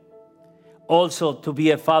comida. Also, to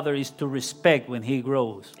be a father is to respect when he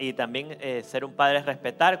grows. Y también ser un padre es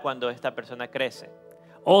respetar cuando esta persona crece.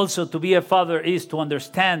 Also, to be a father is to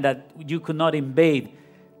understand that you could not invade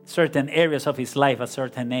certain areas of his life at a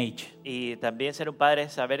certain age. Y también ser un padre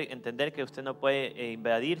es saber entender que usted no puede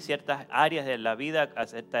invadir ciertas áreas de la vida a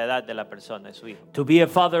cierta edad de la persona, de su hijo. To be a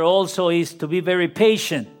father also is to be very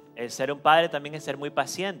patient. El ser un padre también es ser muy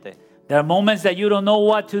paciente. There are moments that you don't know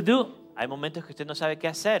what to do. Hay momentos que usted no sabe qué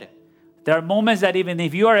hacer. There are moments that even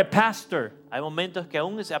if you are a pastor, Hay momentos que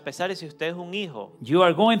aún a pesar de si usted es un hijo, you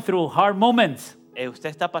are going through hard moments, usted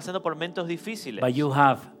está pasando por momentos difíciles. but you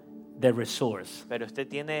have the resource. Pero usted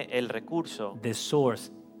tiene el recurso, The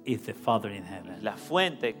source is the Father in heaven. la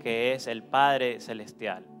fuente que es el Padre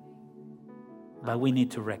Celestial. But we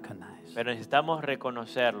need to recognize. Pero necesitamos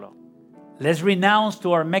reconocerlo Let's renounce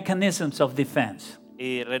to our mechanisms of defense.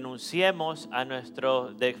 y renunciemos a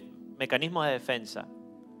nuestros mecanismos de defensa.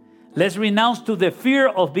 Let's renounce to the fear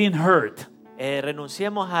of being hurt.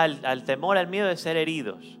 Renunciemos al temor, al miedo de ser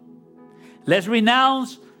heridos. Let's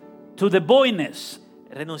renounce to the voidness.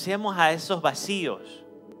 Renunciemos a esos vacíos.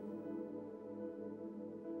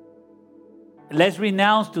 Let's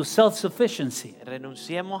renounce to self-sufficiency.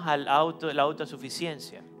 Renunciemos a la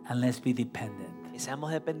autosuficiencia. And let's be dependent, Y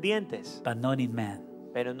seamos dependientes, but not in man,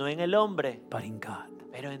 pero no en el hombre, but in God,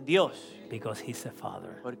 pero en Dios, because He's the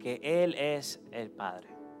Father. porque Él es el Padre.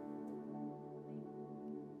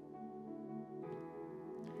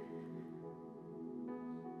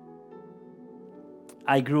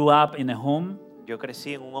 I grew up in a home Yo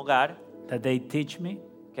crecí en un hogar that they teach me,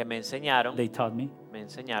 que me enseñaron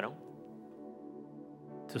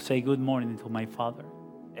to say good morning to my father,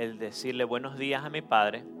 el decirle buenos días a mi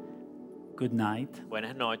padre, good night,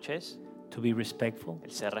 buenas noches, to be respectful,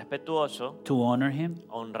 el ser respetuoso, to honor him.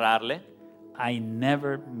 honrarle. I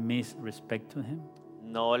never missed respect to him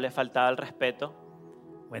No le faltaba el respeto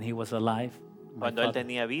when he was alive. my cuando él father.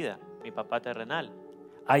 tenía vida, mi papá terrenal.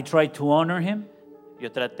 I tried to honor him. Yo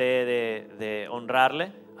traté de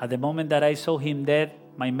honrarle. At the moment that I saw him dead,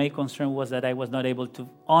 my main concern was that I was not able to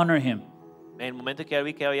honor him. En el momento que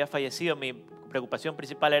vi que había fallecido, mi preocupación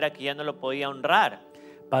principal era que ya no lo podía honrar.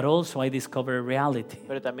 But also I discovered a reality.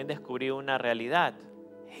 Pero también descubrí una realidad.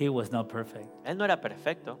 He was not perfect. Él no era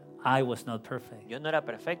perfecto, I was not perfect. yo no era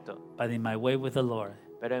perfecto, But in my way with the Lord,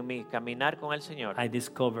 pero en mi caminar con el Señor, I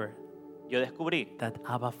discovered yo descubrí that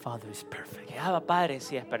Abba Father is perfect. que Abba Padre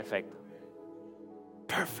sí es perfecto.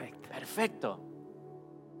 Perfect. Perfecto.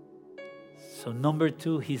 So number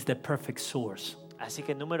 2, He's the perfect source. Así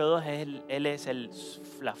que número 2, Él es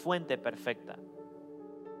la fuente perfecta.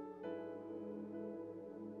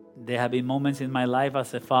 There have been moments in my life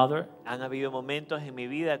as a father Han habido momentos en mi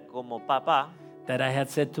vida como papá that I had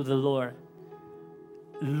said to the Lord,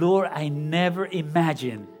 Lord, I never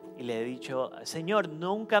imagined y le he dicho, Señor,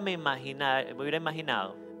 nunca me hubiera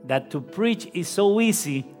imaginado that to preach is so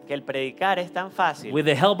easy que el predicar es tan fácil with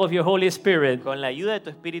the help of your Holy Spirit, con la ayuda de tu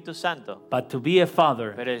Espíritu Santo, but to be a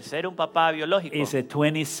father pero el ser un papá biológico is a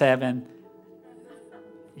 27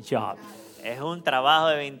 job. es un trabajo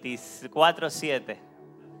de 24/7.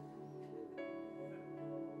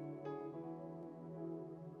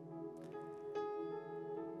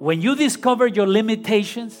 When you discover your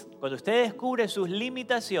limitations, Cuando usted descubre sus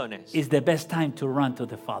limitaciones, it's the best time to run to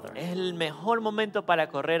the Father. es el mejor momento para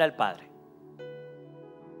correr al Padre.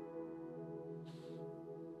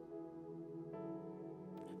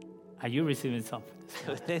 Are you receiving something?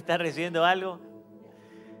 ¿Usted está recibiendo algo?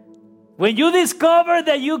 When you discover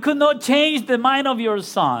that you could not change the mind of your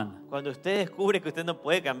son, Cuando usted descubre que usted no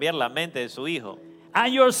puede cambiar la mente de su hijo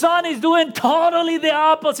and your son is doing totally the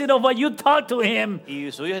opposite of what you taught to him, y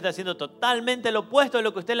su hijo está haciendo totalmente lo opuesto de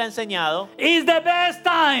lo que usted le ha enseñado, is the best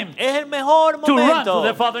time es el mejor to run momento to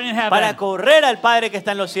the Father in para heaven, correr al Padre que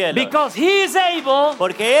está en los cielos. because he is able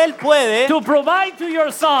Porque Él puede to provide to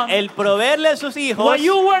your son el proveerle a sus hijos what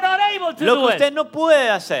you were not able to lo do que usted it. no puede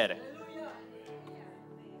hacer.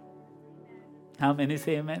 How many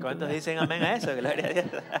say amen to ¿Cuántos that? dicen amén a eso? Gloria a Dios.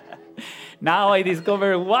 Now I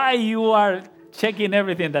discover why you are checking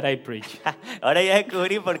everything that I preach. Ahora ya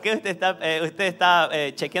descubrí por qué usted está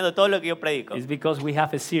chequeando todo lo que yo predico. It's because we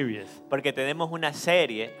have a series, Porque tenemos una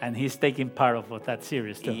serie and he's taking part of that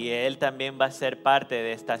series too. y Él también va a ser parte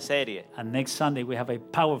de esta serie. And next Sunday we have a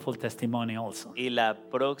powerful testimony also Y la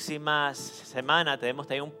próxima semana tenemos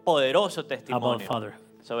también un poderoso about testimonio fatherhood.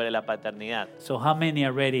 sobre la paternidad. So how many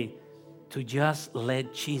are ready to just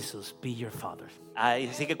let Jesus be your father?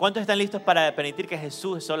 Así que ¿cuántos están listos para permitir que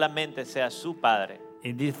Jesús solamente sea su Padre?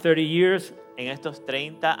 In these 30 years, En estos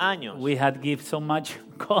 30 años we had given so much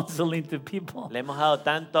counseling to people, le hemos dado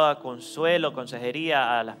tanto consuelo,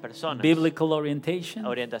 consejería a las personas, biblical orientation.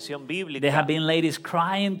 orientación There bíblica. have been ladies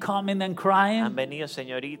crying, coming and Han crying. venido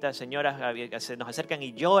señoritas, señoras, se nos acercan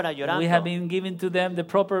y lloran, We have llorando. been giving to them the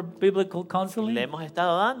proper biblical Le counseling. hemos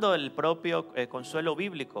estado dando el propio consuelo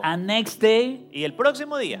bíblico. And next day, Y el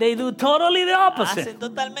próximo día they do totally the opposite. hacen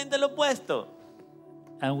totalmente lo opuesto.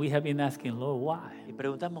 And we have been asking, Lord, why? Y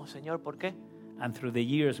preguntamos, Señor, ¿por qué? And through the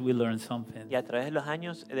years, we learned something. Y a través de los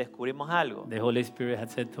años descubrimos algo. The Holy Spirit had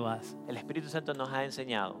said to us, El Espíritu Santo nos ha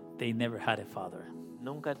enseñado. they never had a father.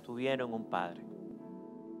 Nunca tuvieron un padre.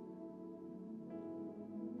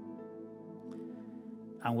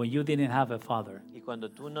 And when you didn't have a father, Y cuando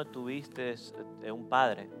tú no tuviste un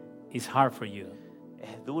padre, it's hard for you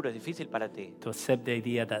es duro, es difícil para ti to accept the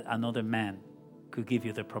idea that another man could give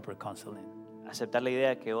you the proper counseling. aceptar la idea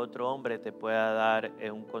de que otro hombre te pueda dar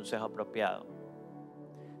un consejo apropiado.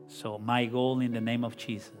 So my goal in the name of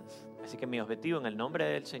Jesus Así que mi objetivo en el nombre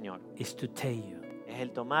del Señor is to tell you, es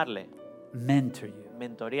el tomarle, mentor you,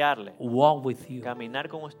 mentorearle, walk with you caminar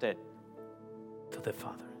con usted to the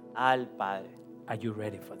Father. al Padre. Are you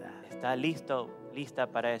ready for that? ¿Está listo, lista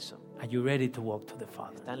para eso? Are you ready to walk to the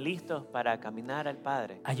Father? ¿Están listos para caminar al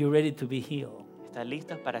Padre? Are you ready to be healed? ¿Están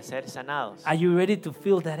listos para ser sanados? Are you ready to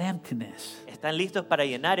feel that emptiness? ¿Están listos para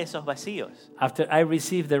llenar esos vacíos? After I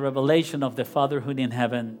received the revelation of the fatherhood in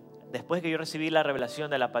heaven, Después que yo recibí la revelación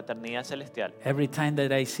de la paternidad celestial, every time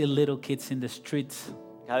that I see little kids in the streets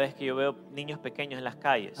cada vez que yo veo niños pequeños en las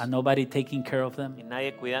calles and nobody taking care of y them,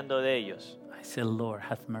 nadie cuidando de ellos, I say, Lord,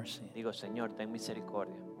 have mercy, digo, Señor, ten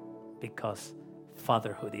misericordia, because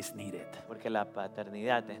fatherhood is needed. porque la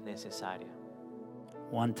paternidad es necesaria.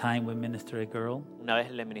 One time we ministered a girl, Una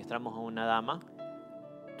vez le ministramos a una dama,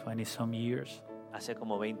 20 some years, hace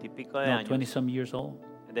como 20 y pico de no, años, 20 some years old.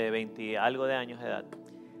 de 20 y algo de años de edad.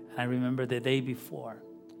 I remember the day before,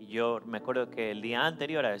 Y yo me acuerdo que el día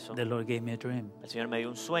anterior a eso, the Lord gave me a dream. el Señor me dio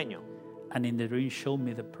un sueño. And in the dream showed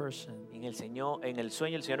me the person Y en el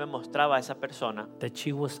sueño el Señor me mostraba a esa persona that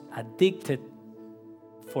she was addicted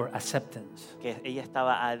for acceptance. que ella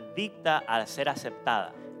estaba adicta a ser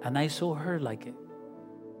aceptada. And I saw her like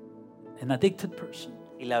an addicted person.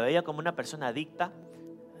 Y la veía como una persona adicta.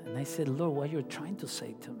 And I said, Lord, what you're trying to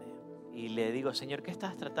say to me? Y le digo, Señor, ¿qué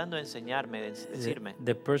estás tratando de enseñarme, de decirme?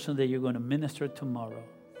 The person that you're going to minister tomorrow,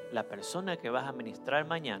 La persona que vas a ministrar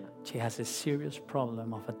mañana she has a serious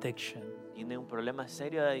problem of addiction. tiene un problema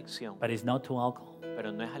serio de adicción, But it's not to alcohol,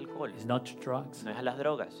 pero no es alcohol, it's not to drugs, no es a las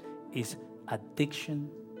drogas, it's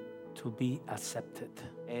addiction to be accepted.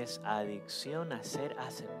 es adicción a ser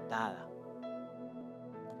aceptada.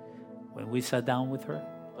 When we sat down with her,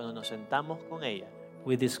 Cuando nos sentamos con ella,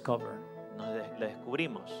 we discovered lo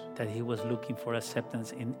descubrimos, that he was looking for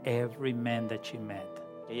acceptance in every man that she met.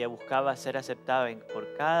 que ella buscaba ser aceptada por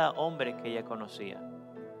cada hombre que ella conocía.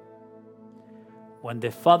 When the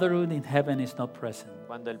fatherhood in heaven is not present,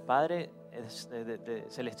 Cuando el Padre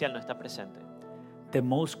celestial no está presente, the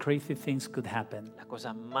most crazy things could happen. las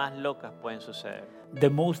cosas más locas pueden suceder. The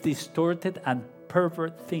most distorted and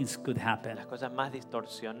pervert things could happen. Las cosas más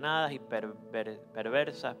distorsionadas y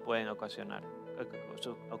perversas pueden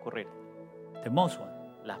ocurrir. The most one.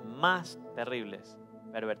 Las más terribles,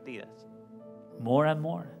 pervertidas. More and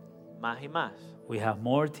more. Más y más. We have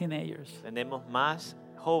more teenagers, Tenemos más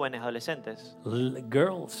jóvenes, adolescentes,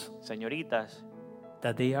 girls, señoritas,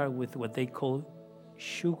 that they are with what they call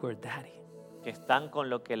sugar daddy. que están con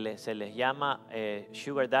lo que se les llama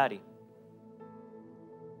sugar daddy.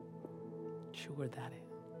 Sugar daddy.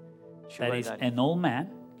 Sugar That is daddy. an old man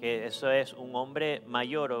Que eso es un hombre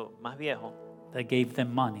mayor o más viejo that gave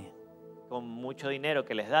them money con mucho dinero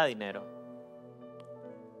que les da dinero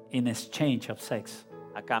in exchange of sex.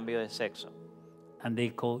 a cambio de sexo. And they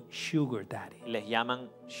call sugar daddy. Les llaman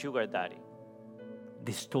sugar daddy,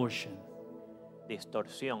 Distortion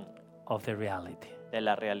distorsión of the reality. de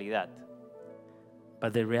la realidad.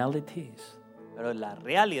 But the reality is Pero la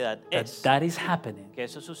realidad that es that is happening que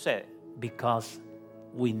eso sucede because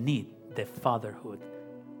we need the fatherhood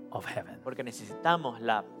of heaven. porque necesitamos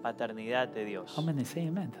la paternidad de Dios. How many say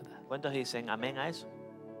amen to that? ¿Cuántos dicen amén a eso?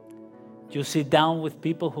 You sit down with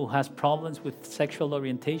people who has problems with sexual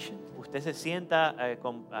orientation, Usted se sienta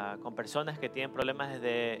con personas que tienen problemas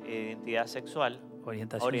de identidad sexual,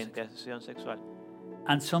 orientación sexual,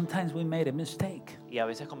 and sometimes we made a mistake. y a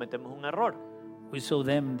veces cometemos un error. We saw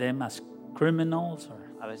them as criminals,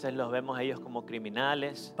 A veces los vemos a ellos como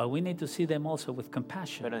criminales, but we need to see them also with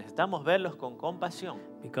compassion, pero necesitamos verlos con compasión,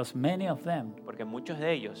 because many of them, porque muchos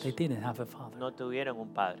de ellos they didn't have a father. no tuvieron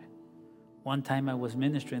un padre. One time I was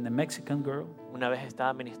ministering a Mexican girl, Una vez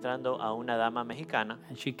estaba ministrando a una dama mexicana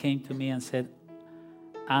and she came to me and said,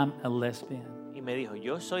 I'm a lesbian. y me dijo,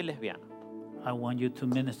 yo soy lesbiana I want you to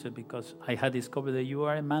minister because I had discovered that you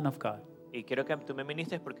are a man of God. y quiero que tú me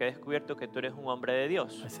ministres porque he descubierto que tú eres un hombre de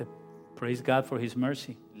Dios. I said, praise God for his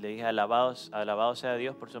mercy. Le dije, alabado sea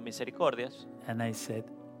Dios por sus misericordias, And I said,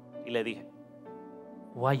 y le dije,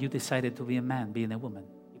 why you decided to be a man, being a woman?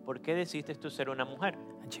 ¿y por qué decidiste tú ser una mujer?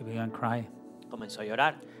 And she began crying. Comenzó a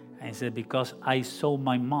llorar And I said, because I saw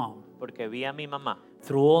my mom porque vi a mi mamá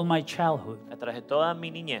through all my childhood a través de toda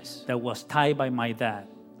mi niñez that was tied by my dad.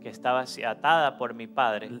 que estaba así atada por mi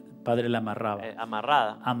padre, El padre la amarraba.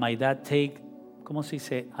 amarrada, And my dad take, ¿cómo se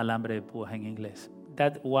dice alambre de púas en inglés?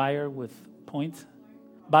 That wire with points?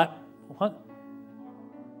 But what?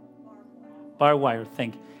 Barbed wire,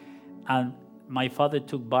 thank you. And my father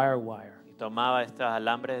took barbed wire y tomaba estos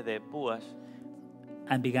alambres de púas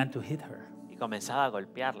and began to hit her. y comenzaba a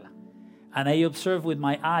golpearla. And I observed with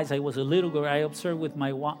my eyes. I was a little girl. I observed with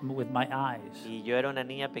my eyes Y yo era una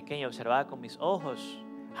niña pequeña, observaba con mis ojos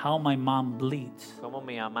how my mom bleeds. cómo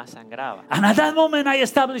mi mamá sangraba. And at that moment, I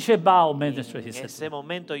established a vow, Y minister. He en said, ese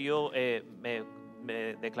momento yo me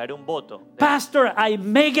declaré un voto Pastor, I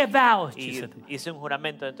make a vow. She y said, hice un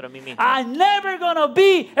juramento dentro de mí mismo. I'm never gonna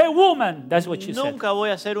be a woman. That's what she said. Nunca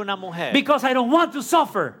voy a ser una mujer Because I don't want to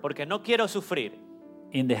suffer porque no quiero sufrir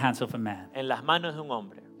in the hands of a man. en las manos de un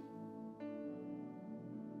hombre.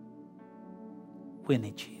 We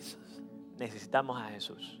need Jesus. Necesitamos a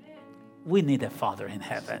Jesús. We need a Father in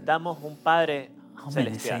heaven. Necesitamos un Padre How many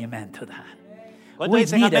say celestial. amen to that? ¿Cuántos We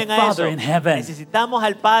dicen need a amén a eso? Father in heaven. Necesitamos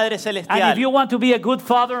al Padre And if celestial. you want to be a good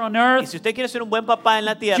father on Y earth, si usted quiere ser un buen papá en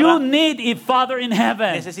la you tierra, need a Father in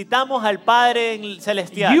heaven. necesitamos al Padre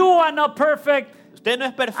celestial. You are not perfect. Usted no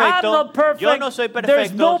es I'm perfecto. not perfect. Yo no soy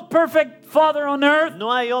There's no perfecto. perfect father on earth.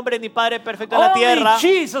 No hay hombre ni padre perfecto en la tierra. Only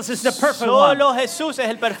Jesus is the perfect one. Solo Jesús es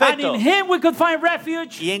el And perfecto. in Him we could find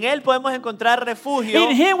refuge. Y en Él podemos encontrar refugio.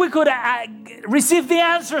 In Him we could receive the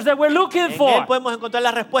answers that we're looking En Él for. podemos encontrar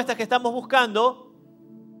las respuestas que estamos buscando.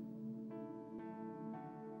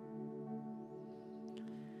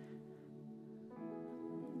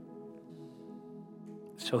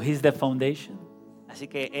 So He's the foundation, Así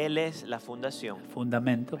que Él es la fundación,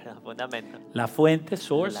 fundamento, el fundamento, la fuente,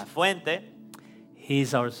 source. la fuente,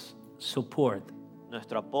 He's our support,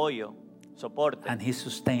 nuestro apoyo, soporte, and He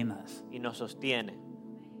sustains us. y nos sostiene.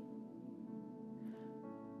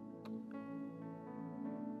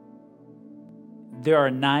 There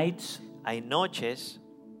are nights Hay noches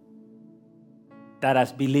that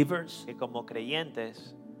as believers, que como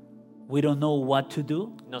creyentes we don't know what to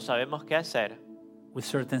do no sabemos qué hacer with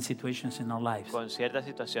certain situations in our lives. con ciertas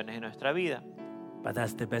situaciones en nuestra vida, But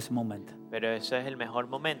that's the best moment pero ese es el mejor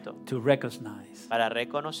momento to recognize para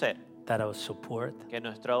reconocer that our support que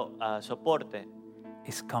nuestro soporte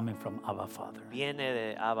is coming from Abba Father. viene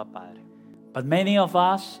de Abba Padre. But many of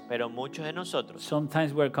us, Pero muchos de nosotros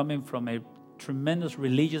sometimes we're coming from a tremendous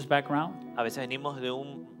religious background a veces venimos de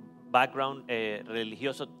un background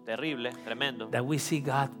religioso terrible, tremendo, that we see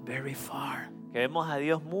God very far. que vemos a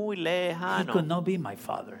Dios muy He lejano. could not be my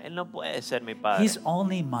Father. Él no puede ser mi Padre. He's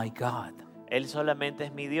only my God. Él solamente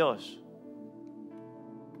es mi Dios,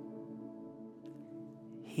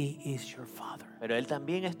 He is your Father. pero Él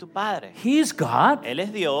también es tu Padre. He is God, Él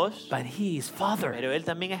es Dios, but He is Father. pero Él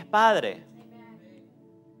también es Padre.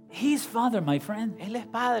 He is Father, my friend. Él es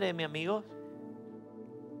Padre, mi amigo.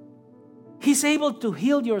 He's able to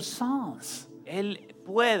heal your sons Él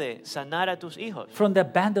puede sanar a tus hijos from the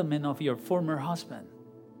abandonment of your former husband.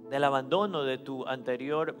 del abandono de tu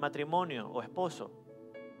anterior matrimonio o esposo.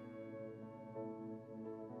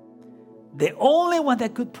 The only one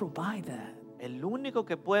that could provide that El único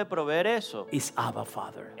que puede proveer eso is Abba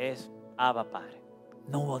Father. es Abba Padre.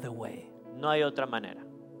 No other way. No hay otra manera.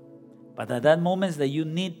 But at that moment that you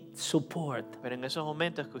need support, Pero en esos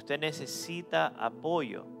momentos que usted necesita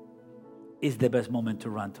apoyo, is the best moment to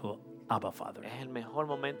run to Abba Father. es el mejor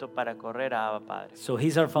momento para correr a Abba Padre. So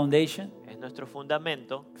He's our foundation. Es nuestro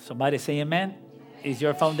fundamento. Somebody say amen. Is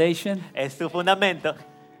your foundation? Es su fundamento.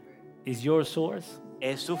 Is your source?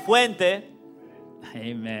 Es su fuente.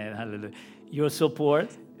 Amen. Hallelujah. Your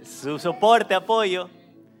support Su soporte, apoyo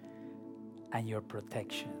and your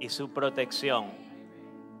protection. y su protección.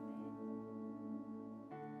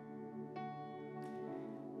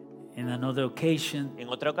 In another occasion, En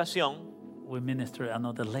otra ocasión, we ministered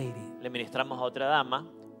another lady. le ministramos a otra dama,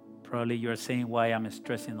 Probably you're saying why I'm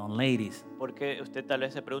stressing on ladies. porque usted tal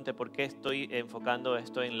vez se pregunte por qué estoy enfocando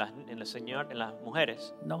esto en las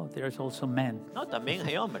mujeres. No, there's also men. No, también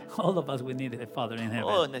hay hombres. All of us, we need a Father in heaven.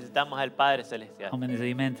 Todos necesitamos al Padre How Celestial. many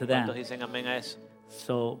say amen to ¿Cuántos that? dicen amén a eso?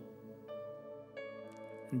 So,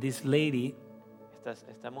 this lady,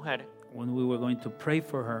 Esta mujer, when we were going to pray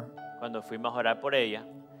for her, cuando fuimos a orar por ella,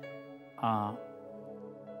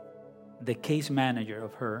 the case manager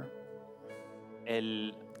of her,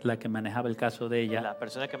 la que manejaba el caso de ella, la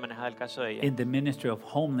persona que manejaba el caso de ella, in the ministry of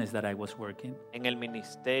homeless that I was working, en el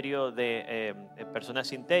ministerio de personas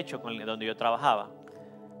sin techo donde yo trabajaba,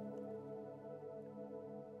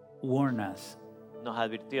 warned us nos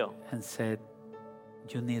advirtió and said,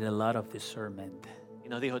 you need a lot of discernment y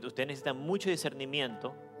nos dijo, usted necesita mucho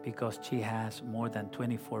discernimiento because she has more than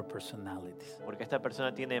 24 personalities. porque esta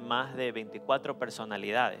persona tiene más de 24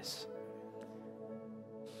 personalidades.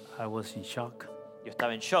 I was in shock. Yo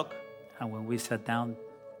estaba en shock. And when we sat down,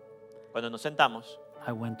 Cuando nos sentamos,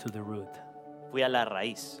 I went to the root fui a la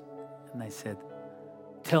raíz and I said,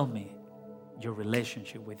 tell me your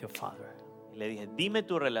relationship with your father. y le dije, dime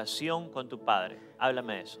tu relación con tu padre,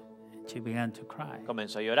 háblame de eso. She began to cry.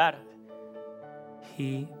 Comenzó a llorar.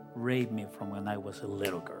 He raped me from when I was a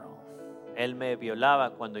little girl. Él me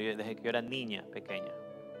violaba desde que yo era niña pequeña.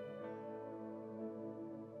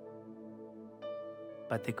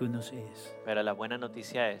 But the good news is Pero la buena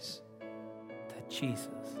noticia es that Jesus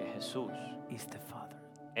que Jesús is the Father.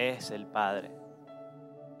 es el Padre.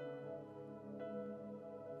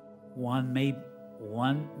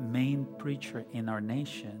 One main preacher in our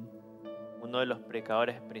nation, Uno de los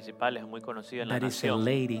predicadores principales muy conocido en la that is a nación,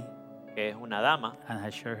 lady que es una dama and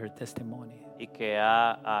has shared her testimony. y que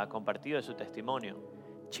ha compartido su testimonio.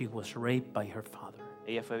 She was raped by her father.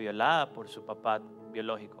 Ella fue violada por su papá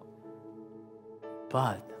biológico,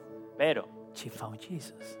 But pero she found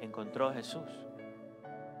Jesus. encontró a Jesús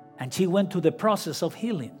And she went to the process of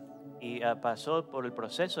healing. y pasó por el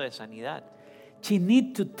proceso de sanidad. She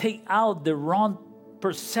need to take out the wrong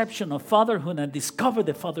perception of fatherhood and discover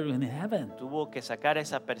the fatherhood in heaven. Tuvo que sacar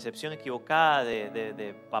esa percepción equivocada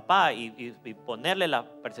de papá y ponerle la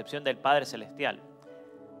percepción del Padre Celestial.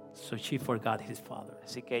 So she forgot his father.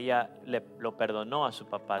 Así que ella lo perdonó a su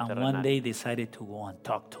papá And one terrenal. day decided to go and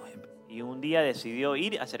talk to him Y un día decidió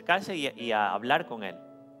acercarse y a hablar con él.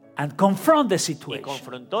 and confront the Y situation.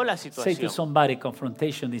 confrontó la Say to situación. somebody,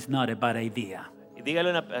 confrontation is not a bad idea. Y dígale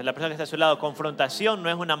a la persona que está a su lado, confrontación no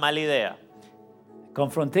es una mala idea.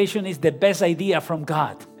 Confrontation is the best idea from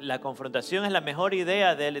God. La confrontación es la mejor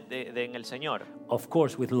idea en el Señor. Of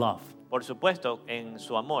course, with love. Por supuesto, en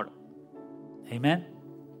su amor. Amen?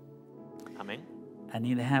 Amén. And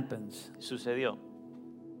it happens. Sucedió.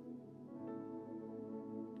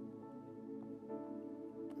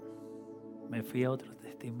 Me fui a otro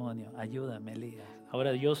testimonio. Ayúdame, Elías.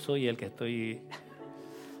 Ahora yo soy el que estoy...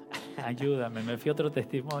 Ayúdame, me fui a otro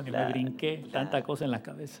testimonio. Me brinqué. Tanta cosa en la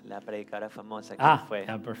cabeza. La predicadora famosa que fue.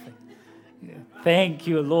 Yeah, perfect. Thank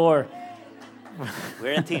you, Lord.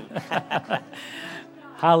 We're a team.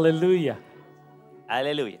 Hallelujah.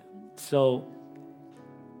 Aleluya. So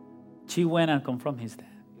she went and confronted his dad.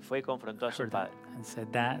 Y fue y confrontó a su Her padre. dad, and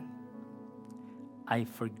said, Dad, I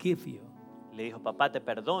forgive you Le dijo, papá, te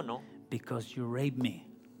perdono because you raped me.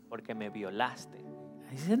 porque me violaste.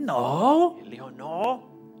 I said, no, Y él dijo, no,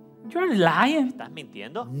 you're lying. ¿estás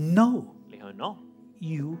mintiendo? No, Le dijo, no,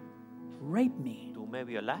 you raped me. tú me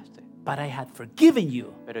violaste, But I had forgiven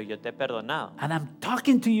you. pero yo te he perdonado. And I'm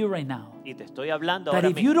talking to you right now Y te estoy hablando that ahora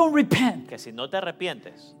if you mismo don't repent, que si no te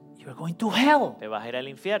arrepientes, you're going to hell. te vas a ir al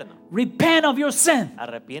infierno. Repent of your sin.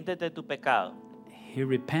 Arrepiéntete de tu pecado. He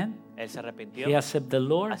repent, Él se arrepintió, he accepted the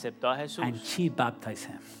Lord, aceptó a Jesús and she baptized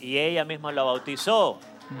him. y ella misma lo bautizó.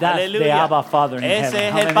 That's the Aleluya. Abba Father in Ese heaven.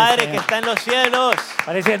 es How el many Padre say que está en los cielos.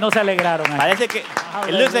 Parece que no se alegraron. ahí. Parece que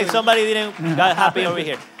it looks like somebody didn't got happy over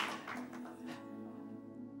here.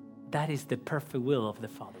 That is the perfect will of the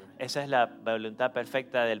Father. Esa es la voluntad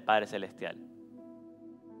perfecta del Padre Celestial.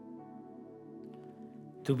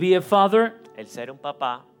 To be a father El ser un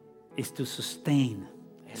papá is to sustain,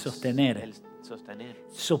 es sostener, el sostener,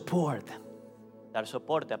 support. dar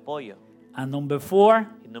soporte, apoyo. And number 4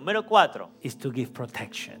 Y número 4, is to give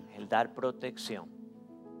protection. el dar protección.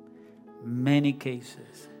 Many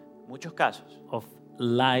cases Muchos casos of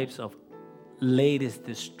lives of ladies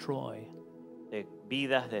destroyed de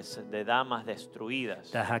vidas de damas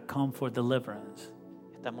destruidas. that had come for deliverance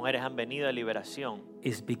Estas mujeres han venido a liberación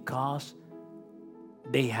is because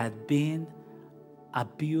they had been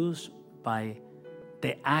abused by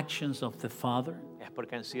the actions of the father, es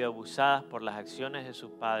porque han sido abusadas por las acciones de sus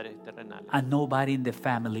padres terrenales. and nobody in the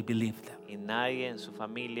family believed them. Y nadie en su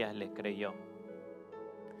familia les creyó.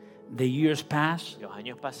 The years pass, Los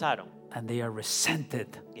años pasaron and they are resented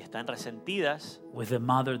y están resentidas with the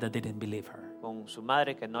mother that didn't believe her, con su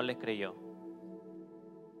madre que no les creyó.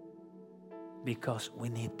 because we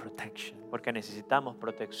need protection. Porque necesitamos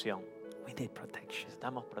protección. We need protection.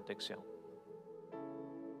 Necesitamos protección.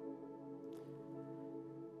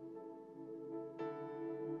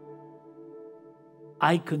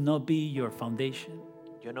 I could not be your foundation.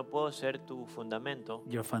 Yo no puedo ser tu fundamento.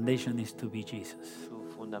 Your foundation is to be Jesus. Tu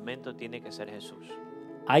fundamento tiene que ser Jesús.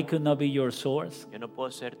 I could not be your source. Yo no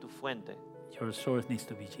puedo ser tu fuente. Your source needs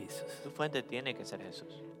to be Jesus. Tu fuente tiene que ser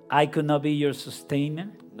Jesús. I could not be your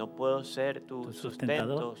sustainer. No puedo ser tu Tu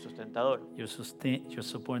sustentador. sustentador, Your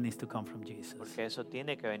support needs to come from Jesus. porque eso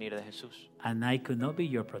tiene que venir de Jesús. And I could not be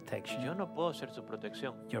your protection. Yo no puedo ser su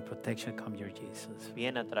protección. Your protection comes your Jesus.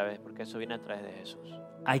 Viene a través, porque eso viene a través de Jesús.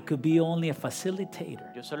 I could be only a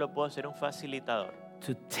facilitator Yo solo puedo ser un facilitador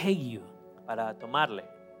to take you para tomarle,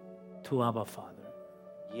 to Abba Father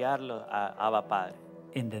guiarlo a Abba Padre,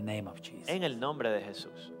 in the name of Jesus. en el nombre de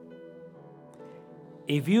Jesús.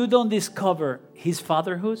 If you don't discover his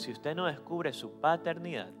fatherhood, Si usted no descubre su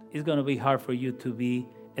paternidad, it's going to be hard for you to be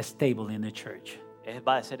stable in the church,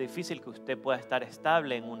 va a ser difícil que usted pueda estar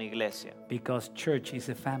estable en una iglesia, because church is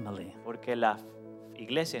a family. porque la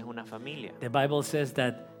iglesia es una familia. The Bible says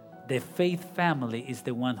that the faith family is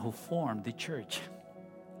the one who formed the church.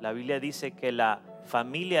 La Biblia dice que la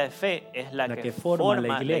familia de fe es la que forma forma la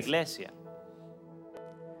la iglesia. iglesia.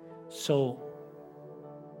 So,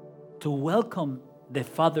 to welcome the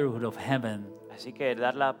fatherhood of heaven Así que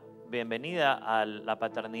dar la bienvenida a la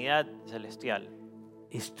paternidad celestial,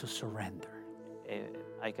 is to surrender.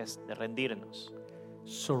 hay que rendirnos.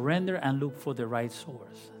 Surrender and look for the right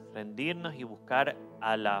source. Rendirnos y buscar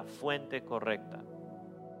a la fuente correcta.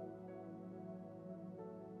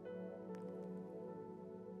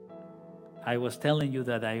 I was telling you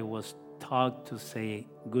that I was taught to say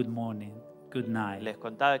good morning, good night. Les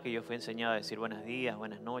contaba que yo fui enseñado a decir buenos días,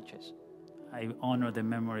 buenas noches. I honor the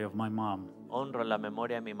memory of my mom. Honro la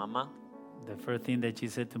memoria de mi mamá. The first thing that she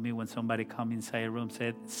said to me when somebody come inside a room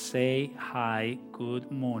said, say hi,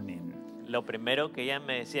 good morning. Lo primero que ella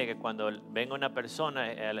me decía que cuando venga una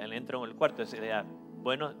persona, entro en el cuarto,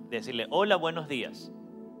 decirle hola, buenos días.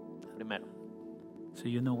 Primero. So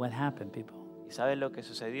you know what happened, people. ¿Y sabes lo que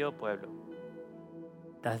sucedió, pueblo?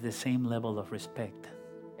 That's the same level of respect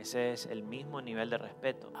Ese es el mismo nivel de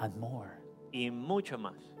respeto and more y mucho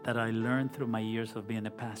más that I learned through my years of being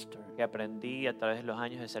a pastor que aprendí a través de los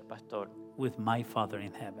años de ser pastor with my Father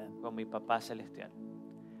in heaven. con mi papá celestial.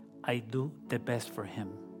 I do the best for him.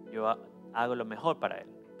 Yo hago lo mejor para él.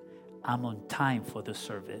 I'm on time for the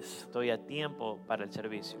service. Estoy a tiempo para el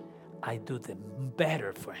servicio. I do the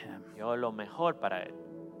better for him. Yo hago lo mejor para él.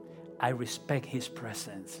 I respect his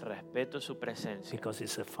presence Respeto su presencia because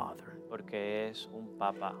he's a father. porque es un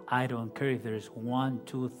papá. I don't care if there's 1,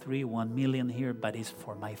 2, 3, 1 million here, but it's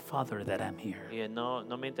for my Father that I'm here. Y no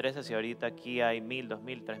me interesa si ahorita aquí hay 1,000,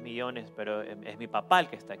 2,000, 3 millones, pero es mi papá el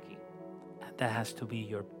que está aquí. And that has to be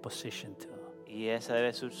your position too. Y esa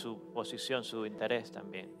debe ser su posición, su interés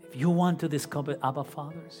también. If you want to discover Abba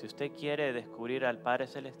Father, Si usted quiere descubrir al Padre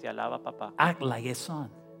Celestial, Abba Papá, act like a son.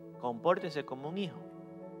 compórtese como un hijo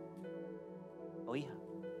o hija.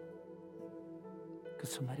 Could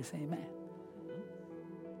somebody say amen?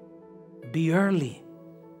 Be early.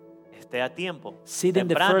 Esté a tiempo. Sit in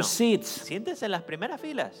the temprano. first seats. Siéntese en las primeras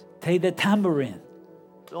filas. Take the tambourine.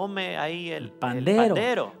 Tome ahí el Pandero.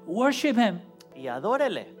 pandero Worship him. y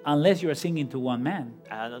adórele. Unless you are singing to one man.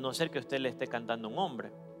 A no ser que usted le esté cantando a un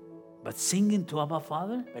hombre. But singing to Abba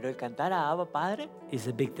Father Pero el cantar a Abba Padre is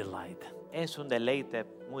a big delight. es un deleite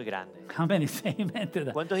muy grande. How many say amen to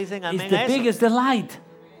that? ¿Cuántos dicen It's amén the a eso? biggest delight.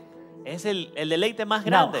 Es el deleite más Now,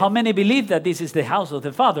 grande. how many believe that this is the house of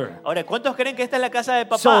the Father? Ahora, ¿cuántos creen que esta es la casa de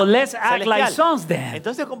papá? So let's act like celestial? sons then.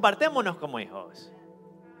 Entonces compartémonos como hijos.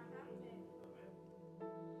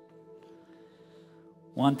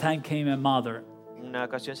 One time came a mother Una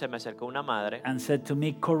ocasión se me acercó una madre. and said to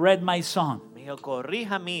me, correct my son. Me dijo,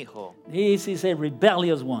 corrija a mi hijo. This is a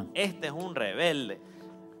rebellious one. Este es un rebelde.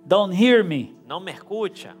 Don't hear me. No me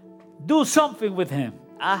escucha. Do something with him.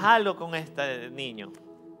 Haz algo con este niño.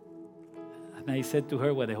 And I said to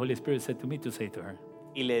her what the Holy Spirit said to me to say to her.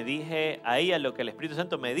 Y le dije a ella lo que el Espíritu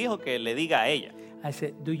Santo me dijo que le diga a ella. I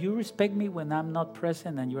said, do you respect me when I'm not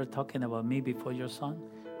present and you're talking about me before your son?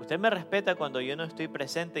 ¿Usted me respeta cuando yo no estoy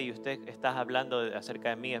presente y usted está hablando acerca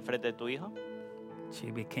de mí en frente de tu hijo?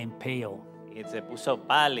 She became pale Y se puso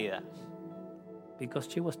pálida because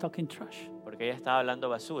she was talking trash. porque ella estaba hablando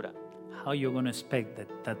basura. How you going to expect that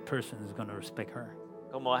that person is going to respect her?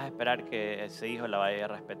 ¿Cómo vas a esperar que ese hijo la vaya a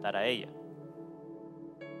respetar a ella?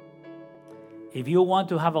 If you want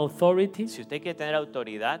to have authority, Si usted quiere tener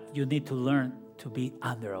autoridad, you need to learn to be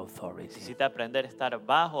under authority. necesita aprender a estar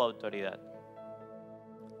bajo autoridad.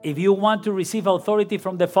 If you want to receive authority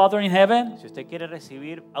from the Father in heaven, Si usted quiere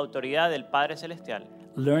recibir autoridad del Padre Celestial,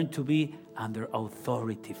 learn to be under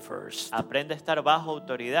authority first. aprende a estar bajo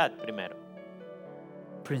autoridad primero.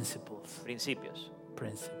 Principles. Principios.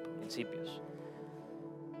 Principios.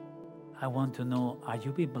 I want to know, are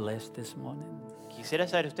you being blessed this morning? Quisiera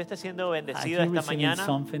saber, ¿usted está siendo Are bendecido you esta receiving mañana?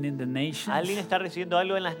 something in the nations? ¿Alguien está recibiendo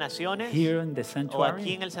algo en las naciones? Here in the ¿O aquí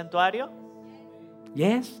sanctuary? en el santuario?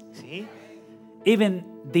 Yes? Sí. Even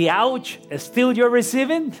the ouch, still you're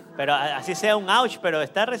receiving? Pero así sea un ouch, pero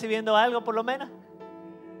 ¿está recibiendo algo por lo menos?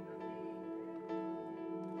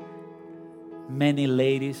 Many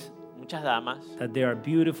ladies Muchas damas that they are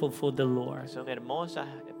beautiful for the Lord, son hermosas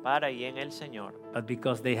para y en el Señor, but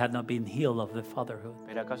because they had not been healed of the fatherhood,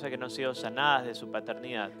 pero a causa de que no han sido sanadas de su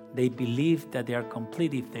paternidad, they believe that they are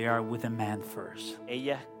complete if they are with a man first.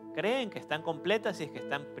 ellas creen que están completas si es que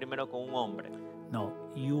están primero con un hombre. No,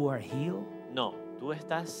 you are healed No, tú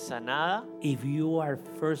estás sanada if you are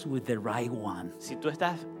first with the right one. si tú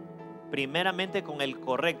estás primeramente con el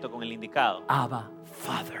correcto, con el indicado. Abba,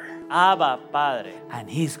 Father. Abba, Padre. And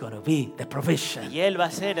He's going to be the provision. Y Él va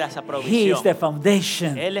a ser esa He provisión. is the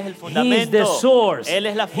foundation. Él es el He fundamento. is the source. Él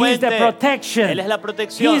es la He is fuente. the protection. Él es la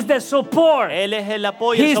protección. He is the support. Él es el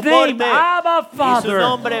apoyo, el His soporte. name, Abba, Y su Father.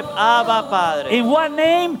 nombre, Abba, Padre. In what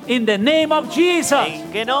name? In the name of Jesus. ¿En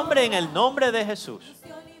qué nombre? En el nombre de Jesús.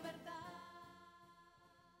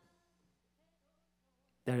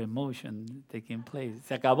 Their emotion taking place.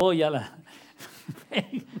 Se acabó ya la.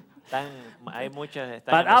 Hay muchos que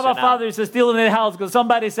están But Abba, emocionados. Father is still in the house. Could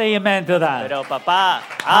somebody say amen to that? Pero papá,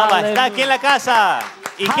 Abba está aquí en la casa.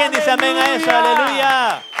 ¿Y quién dice amén a eso?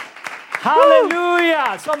 Aleluya. Aleluya.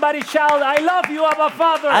 Hallelujah. Somebody shout, I love you, Abba,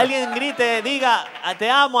 Father. Alguien grite, diga, te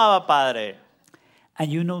amo, Abba, Padre. And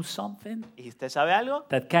you know something ¿Y usted sabe algo?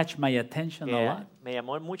 that catch my attention a Que lot me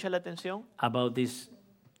llamó mucho la atención about this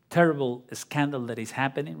terrible scandal that is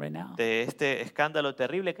happening right now. de este escándalo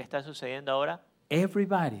terrible que está sucediendo ahora.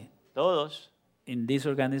 Everybody Todos in this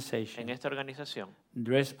en organization esta organización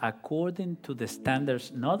dress according to the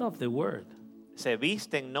standards not of the word, se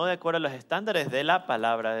visten no de acuerdo a los estándares de la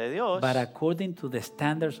palabra de Dios, but according to the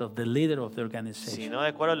standards of the leader of the organization. sino de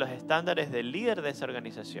acuerdo a los estándares del líder de esa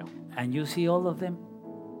organización. And you see all of them,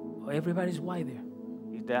 everybody's white there.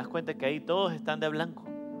 Y te das cuenta que ahí todos están de blanco.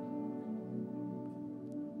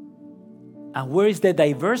 And where is the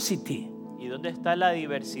diversity? ¿Y dónde está la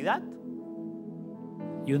diversidad?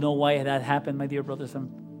 You know why that happened, my dear brothers and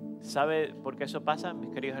 ¿Sabe por qué eso pasa,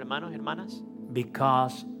 mis queridos hermanos y hermanas?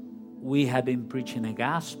 because we have been preaching a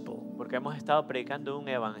gospel Porque hemos estado predicando un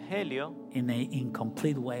evangelio in an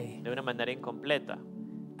incomplete way. de una manera incompleta.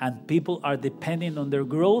 And people are depending on their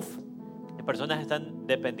growth Las personas están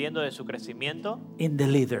dependiendo de su crecimiento, in the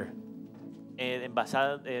leader.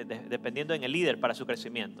 dependiendo en el líder para su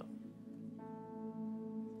crecimiento.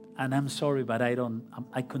 And I'm sorry, but I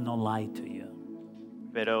could not lie to you.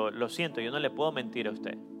 Pero lo siento, yo no le puedo mentir a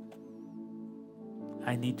usted.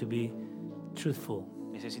 I need to be truthful.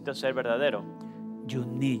 Necesito ser verdadero. You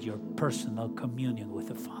need your personal communion with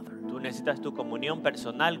the Father. Tú necesitas tu comunión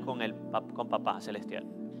personal con Papá Celestial.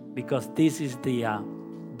 Because this is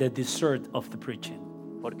the dessert of the preaching.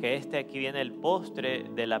 Porque aquí viene el postre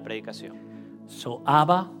de la predicación. So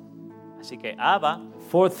Abba, Así que Abba,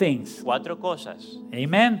 4 things. 4 cosas.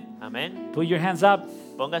 Amen. Amén. Put your hands up.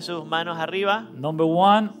 Ponga sus manos arriba. Number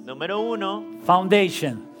 1, Número 1,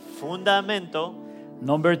 foundation. fundamento.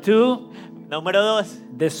 Number 2, Número 2,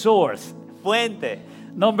 the source. fuente.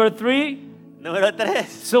 Number 3, Número 3,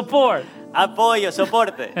 support. apoyo,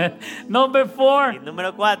 soporte. Number Y 4,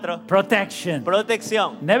 número 4, protection.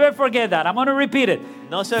 protección. Never forget that. I'm going to repeat it.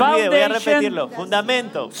 No se olvide, voy a Foundation, repetirlo.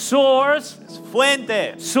 Fundamento, source,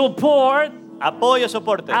 fuente, support, Apoyo,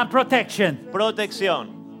 soporte. and protection.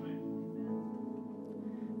 Protección.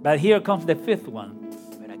 But here comes the fifth one.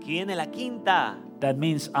 Pero aquí viene la quinta. That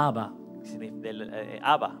means Abba. Del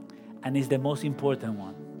Abba. And is the most important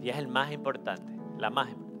one. Y es el más importante. La más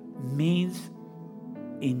importante. Means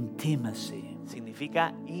intimacy.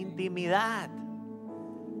 Significa intimidad.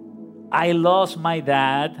 I lost my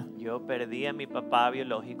dad. Yo perdí a mi papá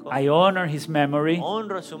biológico. I honor his memory.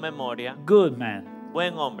 Honro su memoria. Good man.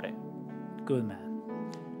 Buen hombre. Good man.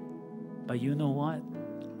 But you know what?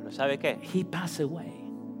 ¿Pero sabe qué? He passed away.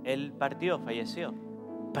 Él partió, falleció.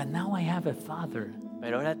 But now I have a father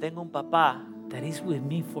Pero ahora tengo un papá that is with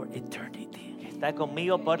me for eternity. que está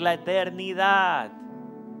conmigo por la eternidad.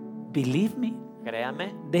 Believe me,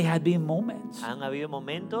 Créame, there have been moments han habido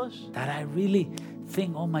momentos that I really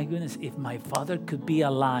think, oh my goodness, if my father could be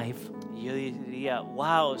alive, y yo diría,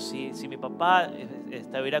 wow, si mi papá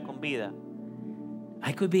estuviera con vida,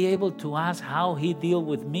 I could be able to ask how he deal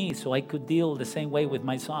with me so I could deal the same way with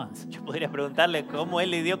my sons. yo podría preguntarle cómo él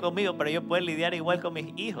lidió conmigo para yo poder lidiar igual con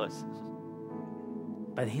mis hijos.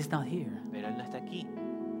 But he's not here. Pero él no está aquí.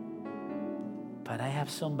 But I have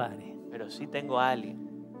somebody Pero sí tengo a alguien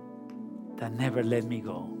that never let me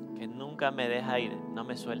go. que nunca me deja ir, no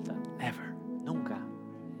me suelta. Never. Nunca.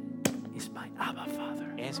 It's my Abba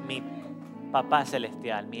Father. Es mi papá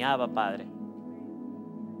celestial, mi Abba Padre.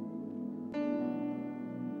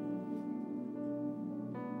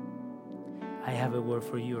 I have a word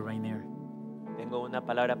for you, Rainier. Tengo una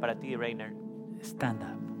palabra para ti, Rainer. Stand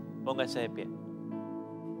up. Póngase de pie.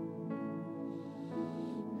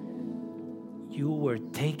 You were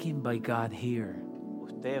taken by God here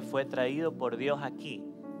Usted fue traído por Dios aquí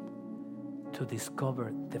to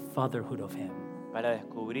discover the fatherhood of Him. para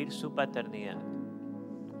descubrir su paternidad.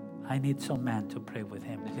 I need some man to pray with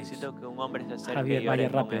him, please. Necesito que un hombre se acerque Javier, y ore vaya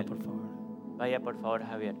con rápido, él. por favor. Vaya por favor,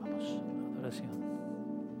 Javier. Vamos, adoración.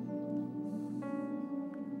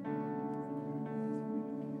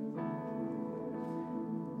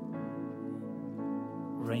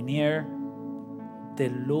 Rainier, the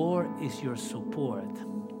Lord is your support.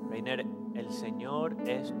 Rainer, el Señor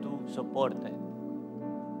es tu soporte.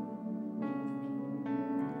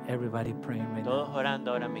 Everybody praying right Todos now.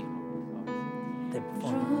 orando ahora mismo. The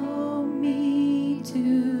phone. Draw me to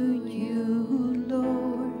you,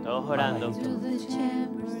 Lord, Todos orando. to the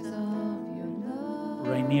chambers of your love.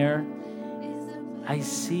 Rainier, I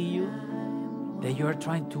see you that you are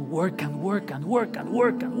trying to work and work and work and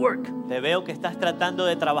work and work Te veo que estás tratando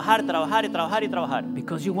de trabajar, trabajar y trabajar y trabajar.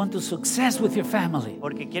 because you want to success with your family.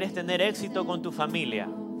 Porque quieres tener éxito con tu familia.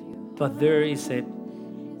 But there is a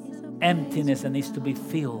emptiness that needs to be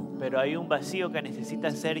filled. Pero hay un vacío que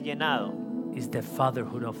necesita ser llenado. Is the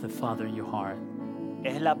fatherhood of the Father in your heart.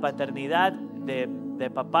 Es la paternidad de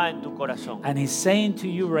papá en tu corazón. And He's saying to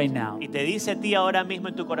you right now, Y te dice a ti ahora mismo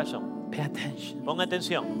en tu corazón. pay attention. Pon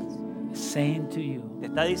atención. He's saying to you, Te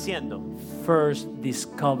está diciendo, first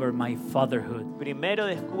discover my fatherhood. primero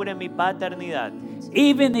descubre mi paternidad.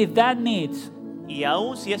 Even if that needs Y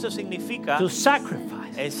aun si eso significa to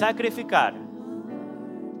sacrifice. el sacrificar,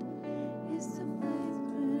 It's the place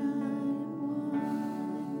where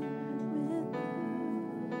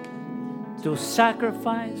I To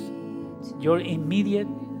sacrifice your immediate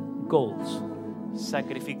goals el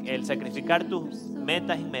sacrificar tus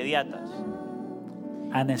metas inmediatas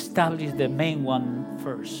and establish the main one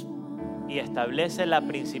first. y establece la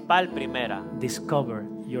principal primera. Discover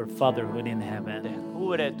your fatherhood in heaven.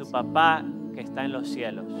 Descubre tu papá que está en los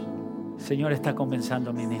cielos. El Señor está comenzando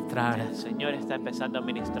a ministrar. El Señor está empezando a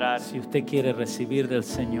ministrar. Si usted quiere recibir del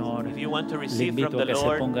Señor, If you want to le receive from invito a the que se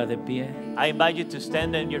Lord, ponga de pie. I invite you to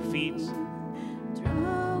stand on your feet.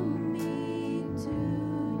 draw me to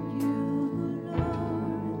you,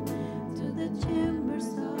 Lord, to the chambers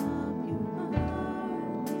of your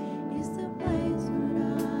heart. It's the place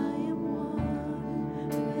where I am one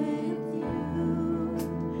with you.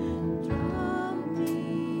 Draw me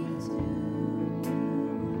to you,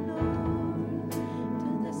 Lord, to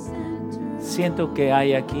the center. Siento que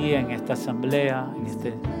hay aquí en esta asamblea,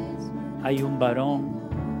 hay un varón.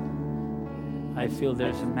 I feel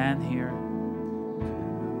there's a man here.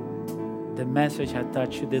 The message has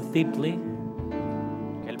touched you deeply,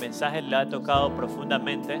 Que el mensaje le ha tocado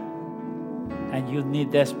profundamente and you need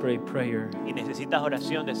desperate prayer. y necesitas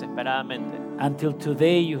oración desesperadamente. Until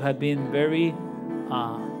today, you have been very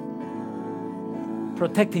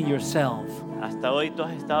protecting yourself. Hasta hoy tú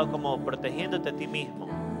has estado como protegiéndote a ti mismo.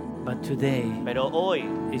 But today Pero hoy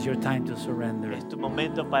is your time to surrender es tu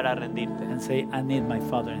momento para rendirte and say, I need my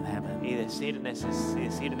Father in heaven. y decir,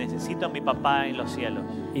 necesito a mi papá en los cielos.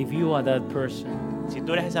 If you are that person, Si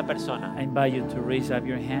tú eres esa persona, I invite you to raise up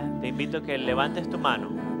your hand te invito a que levantes tu mano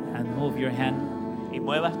and move your hand. y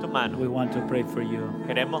muevas tu mano. We want to pray for you.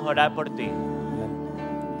 Queremos orar por ti.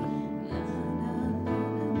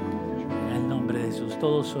 En el nombre de Jesús,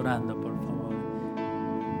 todos orando, por favor.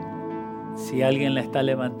 Si alguien la está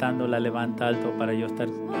levantando, la levanta alto para yo estar.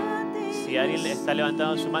 Si alguien le está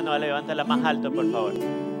levantando su mano, levántala más alto, por favor.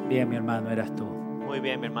 Bien, mi hermano, eras tú. Muy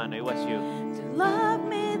bien, mi hermano. It was you.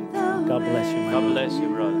 God bless you, my God bless you,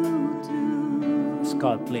 brother.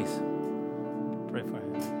 Scott, please. Pray for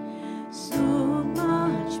him. So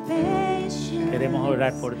much patience. Queremos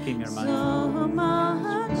orar por ti, mi hermano. So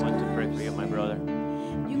much I want to pray for you, my brother.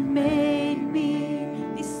 you made me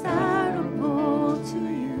desirable to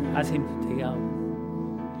you. Haz him take out.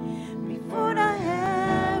 Before I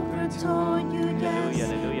ever told you Aleluya, yes,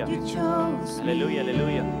 aleluya. you chose me. Aleluya,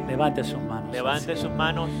 aleluya. Levante sus manos. Levante sus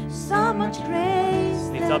manos. So much grace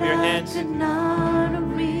Lift that up your I hands. could not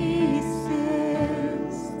resist.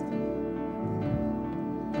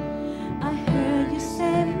 I heard you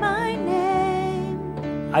say my name.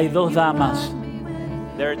 Hay dos damas.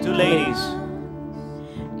 There are two ladies.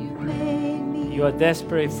 You made me You are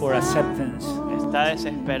desperate for acceptance. Está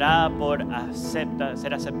desesperada por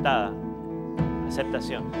ser aceptada.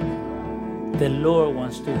 Aceptación. The Lord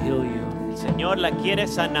wants to heal you. El Señor la quiere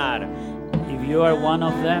sanar. If you are one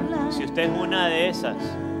of them, Si usted es una de esas,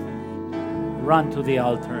 run to the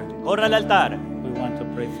altar. corra al altar. We want to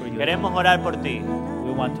pray for you. Queremos orar por ti.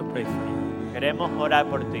 We want to pray for you. Queremos orar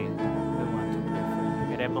por ti. We want to pray for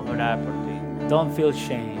Queremos orar por ti. you. Don't feel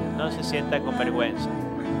shame. No se sienta con vergüenza.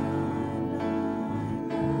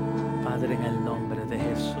 Padre, en el nombre de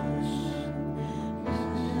Jesús.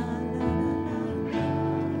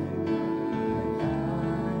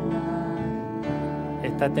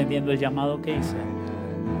 ¿Está atendiendo el llamado que hice?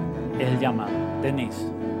 El llamado. Denise.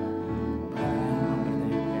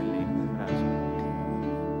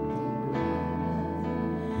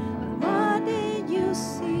 What did you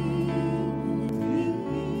see in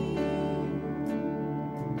me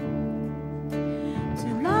to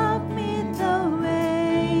love me the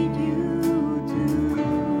way you do?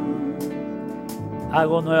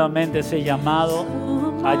 Hago nuevamente ese llamado.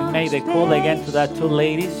 I made a call again to that two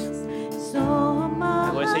ladies. So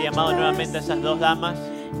Hago ese llamado nuevamente a esas dos damas.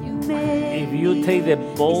 If you take the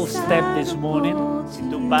bold step this morning, Si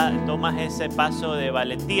tú tomas ese paso de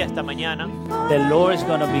valentía esta mañana, the Lord is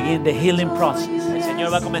going to begin the healing process. el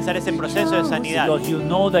Señor va a comenzar ese proceso de sanidad. Because you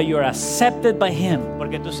know that you're accepted by Him.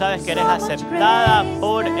 Porque tú sabes que eres aceptada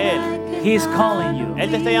por Él. He's calling you. Él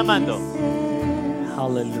te está llamando.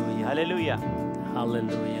 Hallelujah. Aleluya.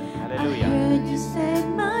 Hallelujah. Aleluya. heard you say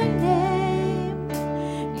my name.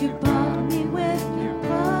 You bought me with your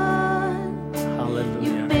blood. You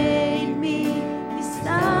Hallelujah. made me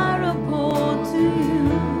desirable to you.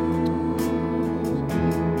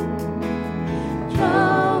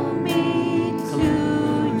 Draw me to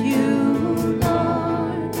you,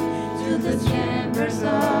 Lord, to the chambers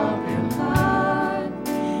of your heart.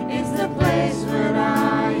 It's the place where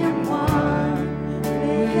I am one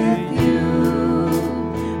with you.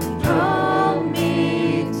 Draw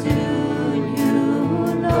me to you,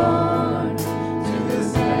 Lord, to the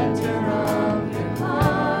center of your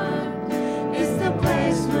heart. It's the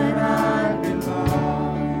place where I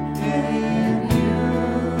belong with you.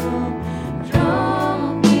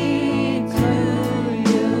 Draw me to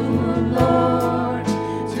you, Lord,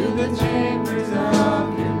 to the chambers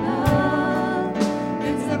of your love.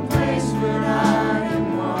 It's the place where I am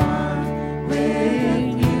one with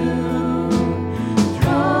you.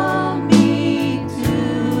 Draw me to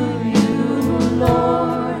you,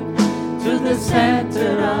 Lord, to the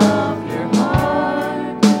center of your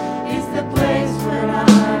heart. It's the place where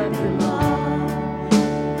I belong.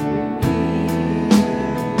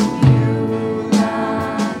 You, la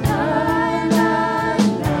la la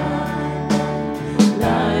la,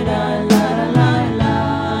 la la la la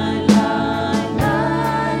la la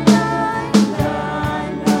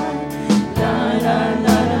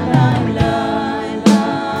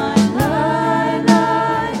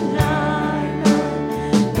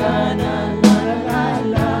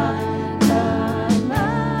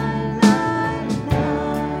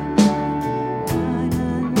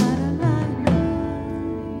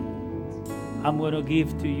I'm going to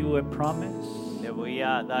give to you a promise. Le voy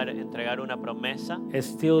a entregar una promesa.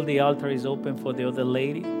 Still, the altar is open for the other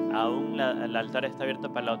lady. Aún el altar está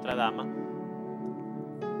abierto para la otra dama.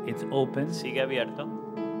 It's open. Sigue abierto.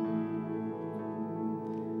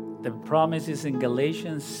 The promise is in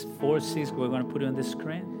Galatians 4:6. We're going to put it on the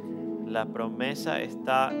screen. La promesa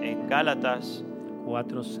está en Gálatas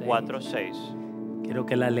 4:6. 4:6. Quiero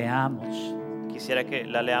que la leamos. Quisiera que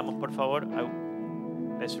la leamos, por favor.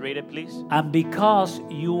 Let's read it, please. And because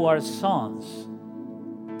you are sons,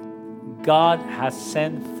 God has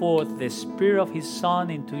sent forth the Spirit of His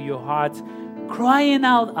Son into your hearts, crying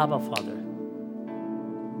out, Abba, Father.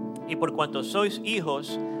 Y por cuanto sois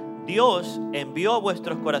hijos, Dios envió a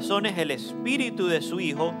vuestros corazones el Espíritu de su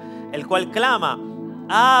Hijo, el cual clama,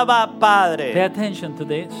 Abba, Pay Padre. attention to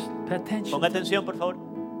this. Pay attention. Ponga atención, por favor.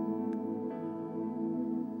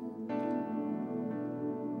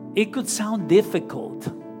 It could sound difficult,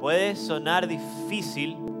 Puede sonar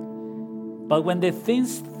difícil, but when the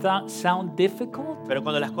things sound difficult, pero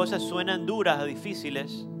cuando las cosas suenan duras o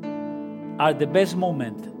difíciles, are the best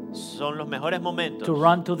moment son los mejores momentos to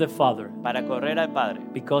run to the Father, para correr al Padre,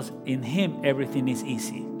 because in Him everything is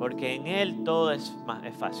easy. porque en Él todo es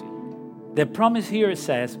fácil. The promise here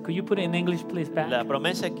says, could you put it in English, please, back? La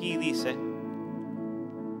promesa aquí dice,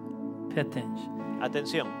 Pay attention.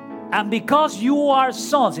 atención, And because you are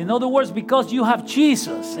sons, in other words, because you have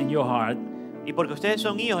Jesus in your heart, y porque ustedes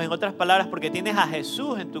son hijos, en otras palabras, porque tienes a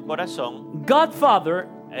Jesús en tu corazón, God Father,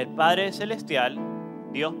 el Padre Celestial,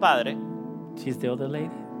 Dios Padre, she's the other lady.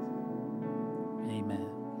 Amen.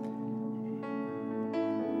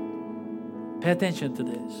 Pay attention to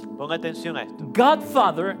this. ponga atención a esto, God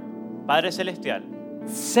Father Padre Celestial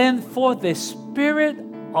sent forth the Spirit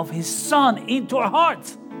of His Son into our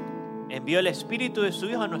hearts. envió el Espíritu de su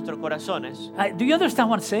Hijo a nuestros corazones. Do you understand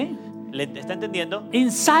what I'm saying? ¿Le está entendiendo?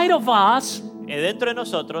 Inside of us, Dentro de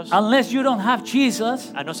nosotros, unless you don't have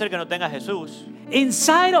Jesus, a no ser que no tenga Jesús,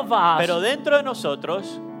 inside of pero us, dentro de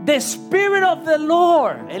nosotros, the Spirit of the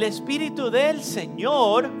Lord el Espíritu del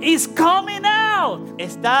Señor is coming out,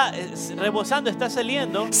 está rebosando, está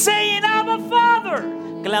saliendo, saying, Abba, Father,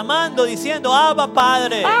 clamando, diciendo, Abba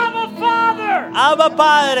Padre, Abba, Father. Abba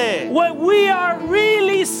Padre. When we are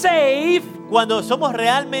really saved, Cuando somos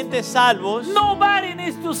realmente salvos, nobody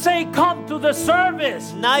needs to say, come to the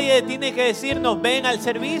service. nadie tiene que decirnos, ven al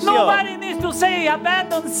servicio. Nobody needs to say,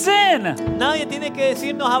 abandon sin. Nadie tiene que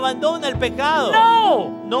decirnos, abandona el pecado.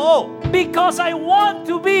 No, No, because I want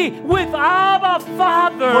to be with Abba,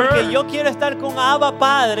 Father. porque yo quiero estar con Abba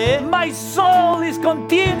Padre. My soul is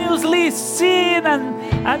continuously seeing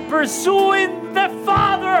and pursuing the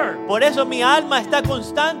Father. Por eso mi alma está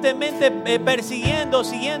constantemente persiguiendo,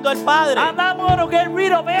 siguiendo al Padre. And I'm going to get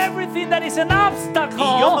rid of everything that is an Y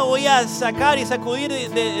yo me obstacle voy a sacar y sacudir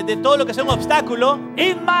de todo lo que sea un obstáculo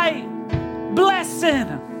in my blessing.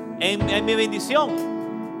 en mi bendición.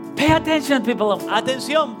 Pay attention, people of God.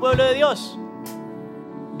 Atención, pueblo de Dios.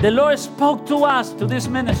 The Lord spoke to us, to this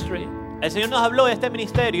ministry, El Señor nos habló de este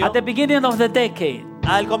ministerio at the beginning of the decade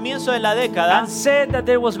al comienzo de la década and said that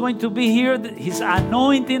there was going to be here His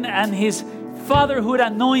anointing and His fatherhood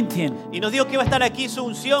anointing. y nos dijo que iba a estar aquí su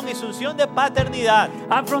unción y su unción de paternidad.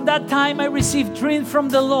 And from that time I received dreams from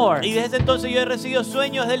the Lord Y desde entonces yo he recibido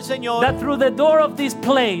sueños del Señor that through the door of this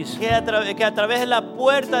place que a través de la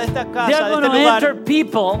puerta de esta they casa, are de going este to lugar, enter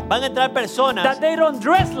people van a entrar personas that they don't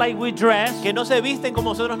dress like we dress. que no se visten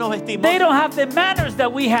como nosotros nos vestimos, They don't have the manners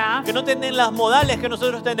that we have. que no tienen las modales que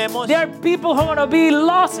nosotros tenemos. They are people who are going to be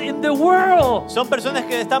lost in the world. Son personas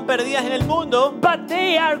que están perdidas en el mundo, But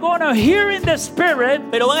they are going to hear in the Spirit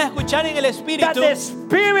pero van a escuchar en el that Espíritu the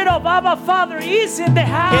Spirit of Abba Father is in the que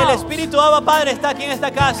el house. Espíritu Abba Padre está aquí en esta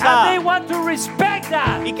And casa. they want to respect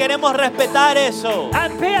that. Y queremos respetar eso.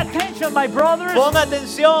 And pay attention, my brothers. Ponga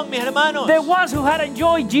atención, mis hermanos. The ones who had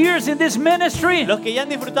enjoyed years in this ministry, Los que ya han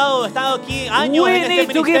disfrutado, estado aquí años we en need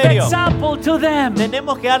este to give ministerio. example to them.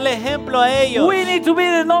 Tenemos que darle ejemplo a ellos. We need to be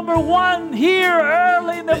the number one here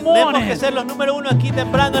early in the Tenemos morning, que ser los número uno aquí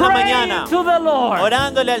temprano en la praying mañana, to the Lord.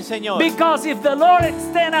 orándole al Señor. Because if the Lord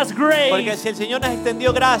extend us Porque grace, si el Señor nos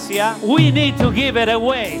extendió gracia, we need to give it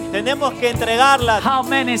away. tenemos que entregarla. How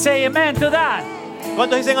many say amen to that?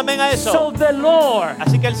 ¿Cuántos dicen amén a So eso? the Lord,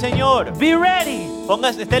 Así que el Señor, be ready,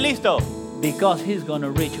 esté listo, because He's going to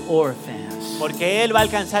reach orphans. porque Él va a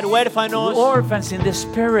alcanzar huérfanos, Orphans in the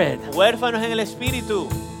Spirit. huérfanos en el Espíritu.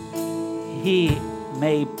 He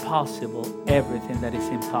made possible everything that is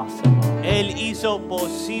impossible. Él hizo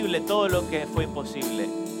posible todo lo que fue imposible.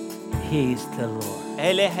 He is the Lord.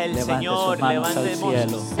 Él es el Levante Señor. sus manos al Levantemos.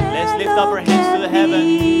 cielo. Let's lift up our hands to the heaven.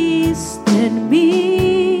 En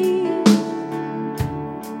mí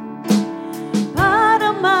para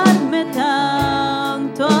amarme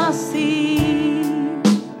tanto así,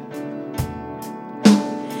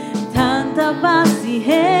 tanta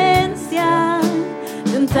paciencia,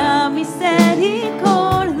 tanta misericordia.